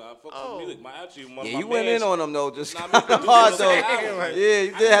fucks with him, cause I fucks with music. Yeah, you went in on him though, just Nah, I mean, hard though. Like, Yeah,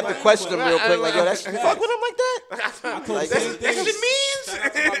 you did have to question him real quick. Like, yo, that's you fuck with him like that? I told him Like, the same That's thing. what it means. Shout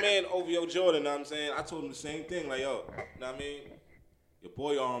out to my man OVO Jordan, know what I'm saying? I told him the same thing, like, yo, know what I mean? Your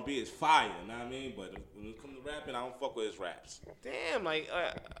boy R&B is fire, know what I mean? But when it comes to rapping, I don't fuck with his raps. Damn, like,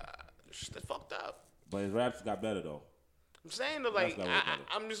 shit fucked up. But his raps got better, though. I'm saying though, like,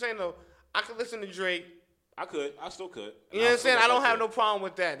 I'm just saying though, I could listen to Drake. I still could. You know what I'm saying? I don't have no problem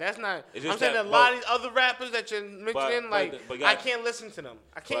with that. That's not. It's I'm just saying that a lot of these other rappers that you're mentioning, but I can't listen to them.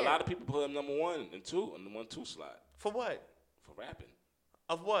 I But can't. a lot of people put him number 1 and 2 on the 1-2 slot For what? for rapping.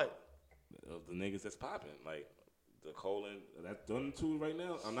 Of what? Of the niggas that's popping. Like, the Cole and that's done 2 right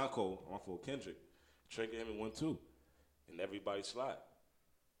now. I'm not Cole. I'm for Kendrick. Trigger him in 1-2 in everybody's slot.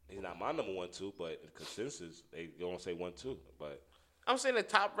 He's not my number 1-2, but in consensus, they don't say 1-2. But I'm saying the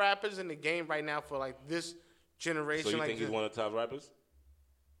top rappers in the game right now for like this generation. so you like think he's one of the top rappers?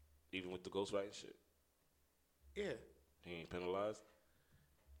 Even with the ghostwriting shit? Yeah. He ain't penalized?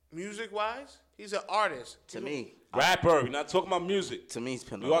 Music wise, he's an artist. To me, Rapper. We're not talking about music. to me, it's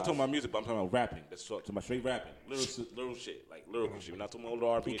penalized. We are talking about music, but I'm talking about rapping. That's talking about straight rapping. Little shit. Like lyrical shit. We're not talking about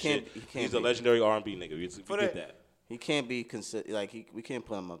R&B and shit. He's a legendary R&B nigga. We get that. He can't be considered like we can't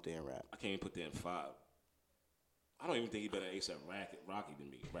put him up there and rap. I can't even put that in 5. I don't even think he better ASAP Rocky than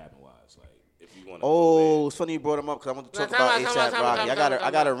me, rapping wise. Like, if you want to. Oh, it's funny you brought him up because I want to talk about ASAP Rocky.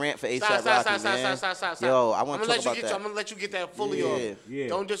 I got a rant for ASAP Rocky, man. Yo, I want to talk about that. I'm gonna let you get that fully off. Yeah.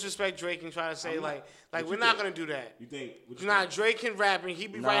 Don't disrespect Drake and try to say like we're not gonna do that. You think? Nah, Drake can rap and he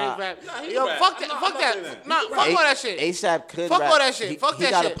be writing rap. Nah, he Yo, rap. fuck I'm that. not Fuck saying that. that. Nah, fuck all that shit. ASAP could Fuck rap. all that shit. Fuck that shit.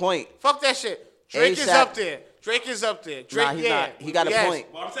 He got a point. Fuck that shit. Drake is A$AP up there. Drake is up there. Drake, Nah, he's not. He got a point.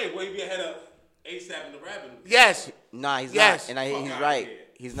 Well, I'm saying, will he be ahead of ASAP in the rapping? Yes. Nah, he's Yes. not. And he's Fuck right. outta here.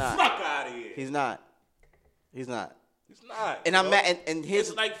 He's not. Fuck out of here. He's not. He's not. He's not. And I'm mad. And here's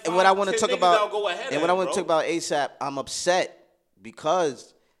It's like and what I want to 10 talk niggas about. that'll go ahead And what of I want to him, talk about ASAP. I'm upset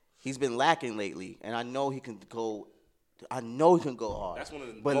because he's been lacking lately, and I know he can go. I know he can go hard. That's one of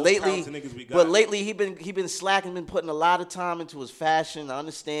the but most lately, talented niggas we got. But lately he been slacking, been putting a lot of time into his fashion. I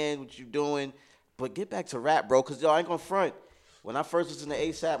understand what you're doing, but get back to rap, bro. Cause yo, I ain't gonna front. When I first listened to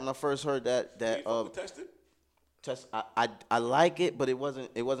ASAP, when I first heard that I like it, but it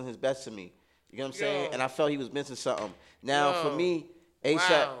wasn't his best to me. You know what I'm saying? And I felt he was missing something. Now for me,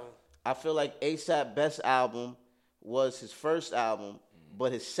 ASAP, I feel like ASAP best album was his first album,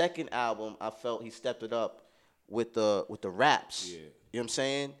 but his second album I felt he stepped it up with the raps. Yeah. You know what I'm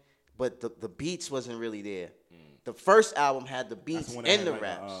saying? But the beats wasn't really there. The first album had the beats and the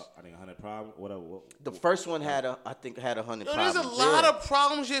raps. I think 100 Problems. Whatever. The first one had 100 Problems. There's a lot of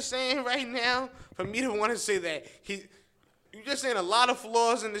problems you're saying right now for me to want to say that you're just saying a lot of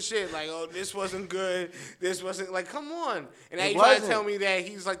flaws in the shit. Like, oh, this wasn't good. This wasn't like, come on. And now you trying to tell me that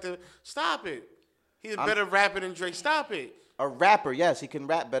he's like stop it. He's a better rapper than Drake. Stop it. A rapper, yes, he can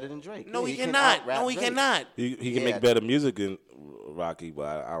rap better than Drake. No, he cannot. No, he cannot. He can make better music than Rocky,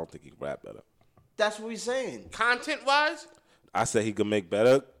 but I don't think he can rap better. That's what we're saying. Content-wise? I said he could make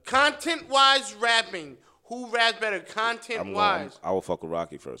better. Content-wise rapping. Who raps better content-wise? I will fuck with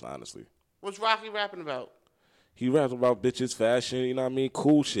Rocky first, honestly. What's Rocky rapping about? He raps about bitches, fashion, you know what I mean?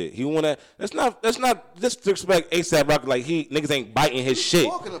 Cool shit. He wanna let's not disrespect ASAP Rocky like niggas ain't biting his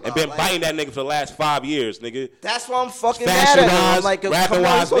shit. And been biting that nigga for the last 5 years, nigga. That's why I'm fucking mad at him. I'm like, come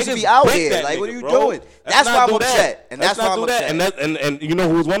on, you're supposed to be out here. Like, what are you doing? That's why I'm upset. And that's why I'm upset. And you know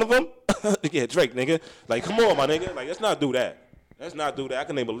who was one of them? Yeah, Drake, nigga. Like, come on, my nigga. Like, let's not do that. Let's not do that. I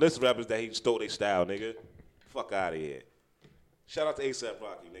can name a list of rappers that he stole their style, nigga. Fuck out of here. Shout out to ASAP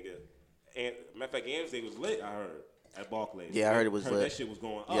Rocky, nigga. And matter of fact, Amsday was lit, I heard, at Barclays. Yeah, I heard it was lit. That shit was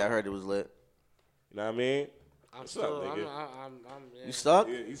going up. Yeah, I heard it was lit. You know what I mean? I'm stuck, nigga. Yeah. You stuck?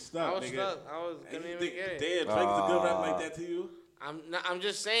 Yeah, you stuck, I was nigga. stuck. I was gonna even get it. Damn, Drake's a good rapper like that to you? I'm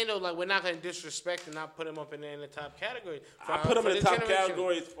just saying though, like we're not gonna disrespect and not put him up in the top category. I put him in the top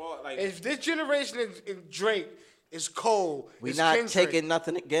category as far like if this generation is Drake is cold. We're not taking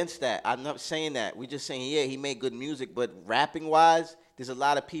nothing against that. I'm not saying that. We're just saying he made good music, but rapping wise, there's a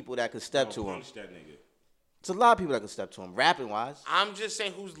lot of people that could step to him. That nigga. It's a lot of people that could step to him, rapping wise. I'm just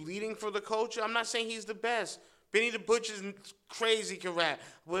saying who's leading for the culture. I'm not saying he's the best. Benny the Butcher's crazy can rap,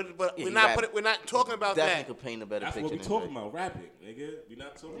 but we're not talking about that. Definitely could paint a better picture. That's what we're talking about, rapping, nigga. We're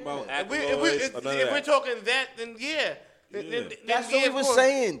not talking about if we're talking that, then yeah. That's what we were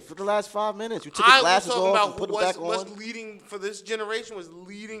saying for the last 5 minutes. You took your glasses off and put them back on. What's leading for this generation was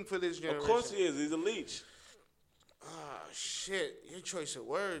leading for this generation. Of course he is. He's a leech. Oh, shit. Your choice of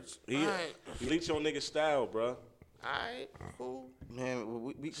words. He leech on nigga style, bro. All right, cool.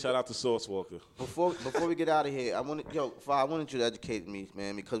 Man, shout out to Sauce Walker. Before we get out of here, I wanted you to educate me,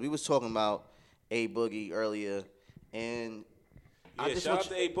 man, because we was talking about A Boogie earlier, and yeah, shout out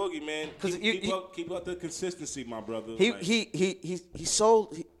to A Boogie, man. Keep up the consistency, my brother. He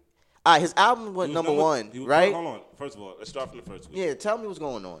sold. His album went number one, right? Hold on. First of all, let's start from the first week. Yeah, tell me what's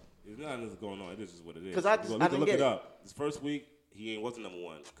going on. There's nothing that's going on. This is what it is. Because I didn't look get it up. This first week, he wasn't number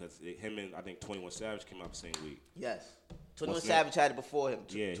one because him and I think 21 Savage came out the same week. Yes. 21 Savage had it before him.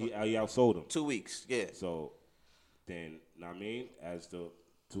 Yeah, he outsold him. 2 weeks, yeah. So then, know what I mean, as the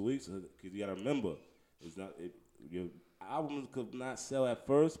 2 weeks, because you got to remember, your album could not sell at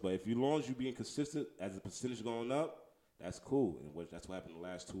first, but if as long as you being consistent as the percentage going up, that's cool. And that's what happened the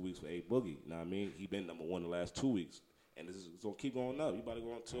last 2 weeks with A Boogie. You know what I mean? He been number one the last 2 weeks. And this is going to keep going up. You about to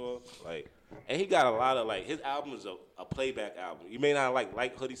go on tour. And he got a lot of, his album is a playback album. You may not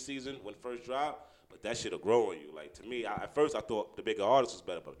like Hoodie Season when it first dropped, but that shit'll grow on you. To me, at first I thought the bigger artist was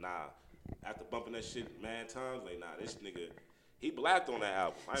better, but nah. After bumping that shit mad times, this nigga, he blacked on that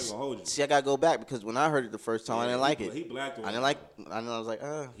album. I ain't gonna hold you. See, I gotta go back because when I heard it the first time, I didn't like it. He blacked on I was like,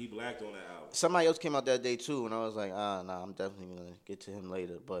 He blacked on that album. Somebody else came out that day too, and I was like, nah, I'm definitely gonna get to him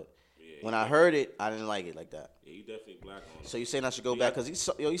later. But when I heard it, I didn't like it like that. Yeah, you definitely blacked on it. So you saying I should go back because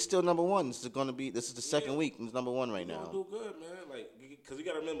he's still number one. This is the second week. He's number one right now. He's gonna do good, man. Because you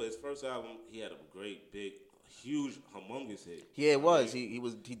gotta remember his first album, he had a great, big, huge, humongous hit. Yeah, it was. He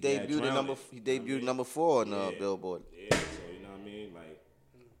debuted at number 4 on Billboard. Yeah, so you know what I mean?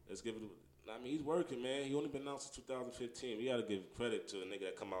 Let's give it. He's working, man. He only been out since 2015. We gotta give credit to a nigga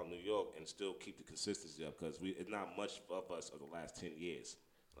that come out of New York and still keep the consistency up because it's not much of us of the last 10 years.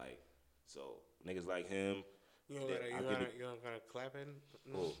 So niggas like him. You gonna clap in?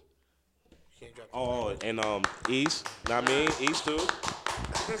 No. You can't drop and East. Know what I mean? East too.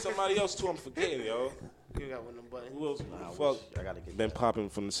 Somebody else too. I'm forgetting, yo. You got one of them buttons. Who else? I gotta get been that. popping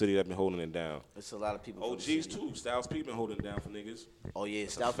from the city that been holding it down. It's a lot of people. from the OGs city. too. Styles P been holding it down for niggas. Oh yeah,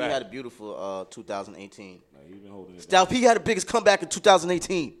 That's a Styles P fact. had a beautiful 2018. Nah, he been holding it Styles down. P had the biggest comeback in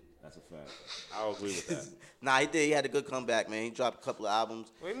 2018. That's a fact. I'll agree with that. Nah, he did. He had a good comeback, man. He dropped a couple of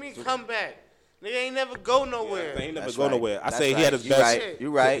albums. What do you mean come back? Nigga ain't never go nowhere. He never That's go right. nowhere. I That's say he right. had his You best. right.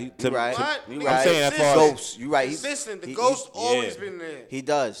 You right. to- You right. What? You Nigga, right. I'm saying as far as- Ghost. You right. Consistent. The he- Ghost he- always yeah. been there. He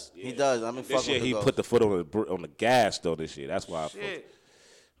does. He does. I'm in fuck This year with the he Ghost. put the foot on the gas though. This year, that's why I fuck. Shit.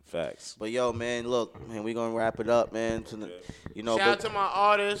 Facts. But yo, man, look, man, we gonna wrap it up, man. You know, Shout out but, to my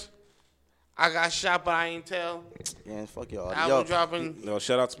artists. I got shot, but I ain't tell. yeah, fuck y'all. Album Yo, dropping. No,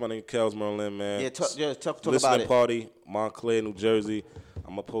 shout out to my nigga Kels Merlin, man. yeah, talk Listening about it. party, Montclair, New Jersey.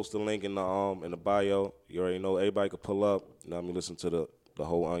 I'm gonna post the link in the bio. You already know everybody can pull up. You know what I mean? Listen to the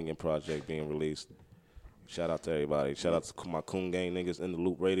whole Onion project being released. Shout out to everybody. Shout out to my Coon Gang niggas in the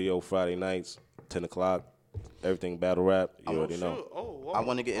Loop Radio Friday nights, 10 o'clock. Everything battle rap. You already know. Oh, whoa. I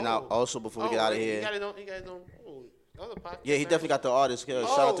want to get in out also before we get out of here. He got his own other podcast. Yeah, he definitely got the artist. Shout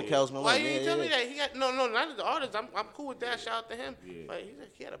out to Kels Malone. Why you Yeah, didn't tell yeah. me that? He got not the artist. I'm cool with that. Shout out to him. But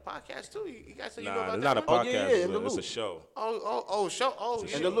he had a podcast too. You guys say you know Nah, about it's that not a one? podcast. yeah, in the it's a loop. show. Oh, In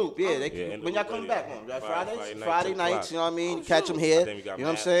shit. the loop, yeah. Yeah, in the when y'all loop come radio. back on, right? Friday Fridays? night, Friday 10 nights, o'clock. you know what I mean? Oh, Catch them shoot. here. Then we You got know what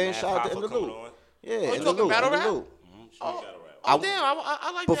I'm Mad- saying? Mad Shout out to Hoffa In the coming Loop. on. Yeah, you In the talking Loop. battle In the rap? Loop. Oh, damn.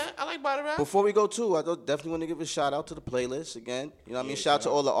 I like that. I like body rap. Before we go too, I definitely want to give a shout out to the playlist again. You know what I mean? Shout out to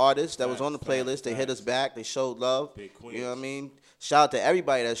all the artists that was on the playlist. They hit us back. They showed love. Big Queens. You know what I mean? Shout out to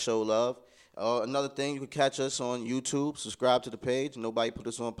everybody that showed love. Another thing, you can catch us on YouTube. Subscribe to the page. Nobody put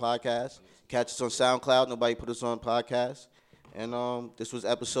us on podcast. Catch us on SoundCloud. Nobody put us on podcast. And this was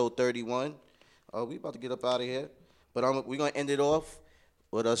episode 31. We about to get up out of here. But we're going to end it off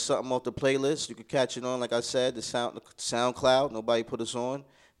with something off the playlist. You can catch it on, like I said, the SoundCloud. Nobody put us on.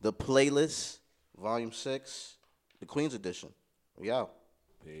 The playlist, Volume 6, the Queens Edition. We out.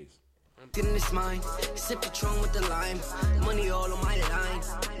 Peace. In this mind, sip Patron with the lime, money all on my line.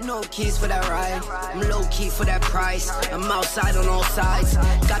 No keys for that ride, I'm low key for that price. I'm outside on all sides,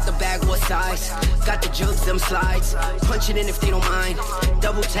 got the bag what size, got the jugs them slides. Punch it in if they don't mind,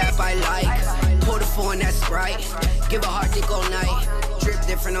 double tap I like. Pour the 4 and that Sprite, give a hard dick all night. Drip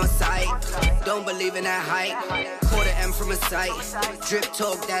different on sight, don't believe in that hype. Quarter M from a sight, drip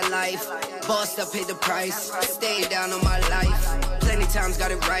talk that life. Bossed up, pay the price, stay down on my life. Plenty times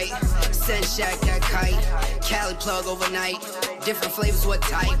got it right. Send Shack that kite. Cali plug overnight. Different flavors, what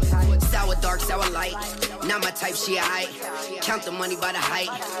type? Sour dark, sour light. Not my type, she aight. Count the money by the height.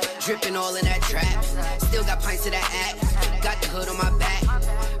 Dripping all in that trap. Still got pints of that act. Got the hood on my back.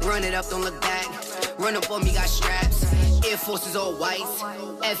 Run it up, don't look back. Run up on me, got straps. Air Forces all white.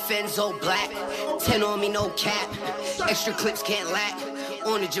 FN's all black. 10 on me, no cap. Extra clips can't lack.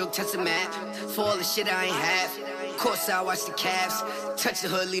 On the joke, touch the map. For all the shit I ain't have. Course I watch the Cavs, touch the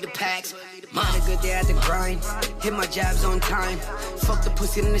hood, lead the packs. Mine a good day at the grind, hit my jabs on time. Fuck the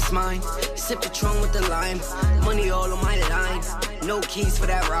pussy in this mine, sip Patron with the lime. Money all on my line, no keys for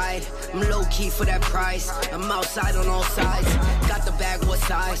that ride. I'm low key for that price, I'm outside on all sides. Got the bag what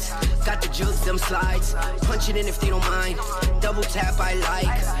size, got the jugs them slides. Punch it in if they don't mind, double tap I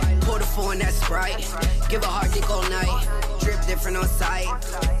like. Pour the 4 in that Sprite, give a hard dick all night. Drip different on sight,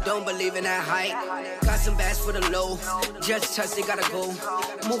 don't believe in that hype. Got some bags for the low, just touch, they gotta go.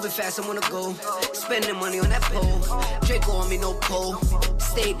 Moving fast, I wanna go. Spending money on that pole. Draco on me, no pole.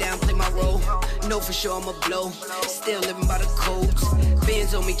 Stay down, play my role. Know for sure I'ma blow. Still living by the codes.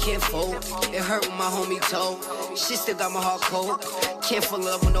 Bands on me, can't fold. It hurt when my homie told. Shit still got my heart cold. Can't fall in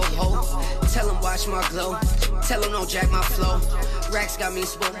love with no hope. Tell him watch my glow. Tell him don't jack my flow. Racks got me in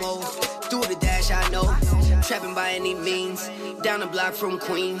sport mode. Through the dash, I know. Trapping by any means. Down the block from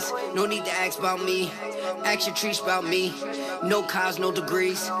Queens. No need to ask about me. Ask your trees about me. No cars, no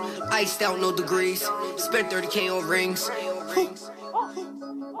degrees. Iced out, no degrees. Spent 30K on rings.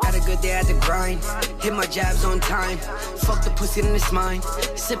 Had a good day at the grind. Hit my jabs on time. Fuck the pussy in this mine.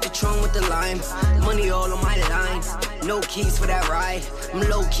 Sip Patron with the lime. Money all on my line. No keys for that ride. I'm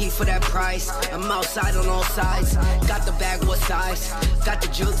low key for that price. I'm outside on all sides. Got the bag what size. Got the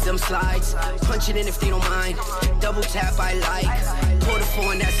jugs them slides. Punch it in if they don't mind. Double tap I like. Pour the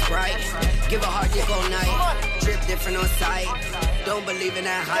 4 in that Sprite. Give a hard dick all night. Drip different on sight. Don't believe in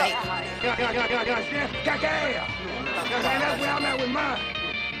that hype. That's where I'm at with mine.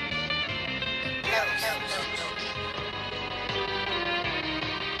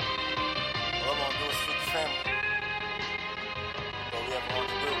 All I'm gonna do is feed the family. All we ever want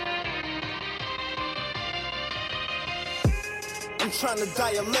to do. I'm I'm trying to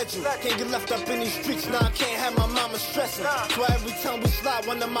die a legend. Can't get left up in these streets, now I can't have my mama stressing. So every time we slide,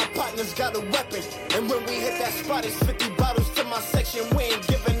 one of my partners got a weapon. And when we hit that spot, it's 50 bottles to my section. We ain't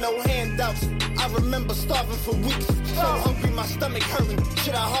giving no handouts. I remember starving for weeks. So hungry, my stomach hurting.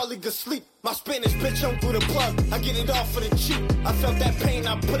 Shit, I hardly could sleep. My Spanish bitch on through the plug. I get it all for the cheap. I felt that pain,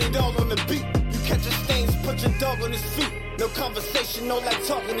 I put it all on the beat. You catch your stains, put your dog on his feet. No conversation, no like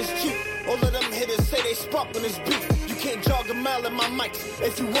talking is cheap. All of them hitters say they spark when it's beef. You can't jog a mile in my mics.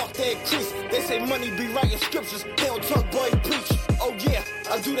 If you walk, they increase. They say money be writing scriptures. They don't talk, boy, preach. Oh yeah,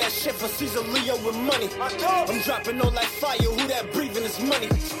 I do that shit for Caesar Leo with money. I'm dropping all like fire. Who that breathing is money.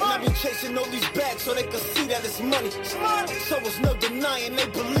 And I be chasing all these bags so they can see that it's money. So it's no denying they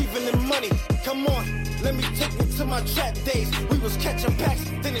believing in money. Come on, let me take you to my trap days. We was catching packs,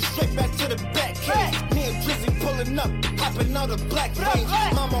 then it's straight back to the back cave. Me and Drizzy pulling up, hopping out of black range.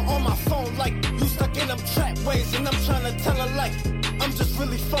 Mama on my phone like, you stuck in them trap ways. And I'm trying to tell her like, I'm just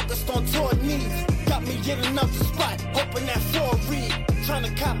really focused on tour needs. Got me getting up the spot, hoping that for a read. Trying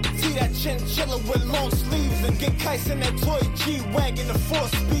to cop, see that chinchilla with long sleeves. And get kites in that toy G-Wagon to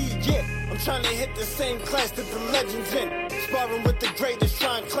 4-speed, yeah. I'm trying to hit the same class that the legends in. Sparring with the greatest,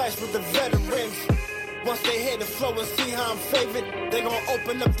 trying to clash with the veterans. Once they hear the flow and see how I'm favored, they gon'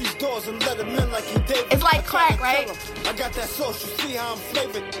 open up these doors and let them in like you David. It's like crack, right? I got that sauce, you see how I'm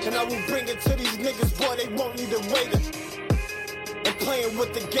flavored. And I will bring it to these niggas, boy, they won't need a waiter. And playing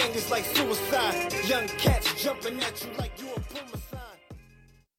with the gang is like suicide. Young cats jumping at you like you a boomer.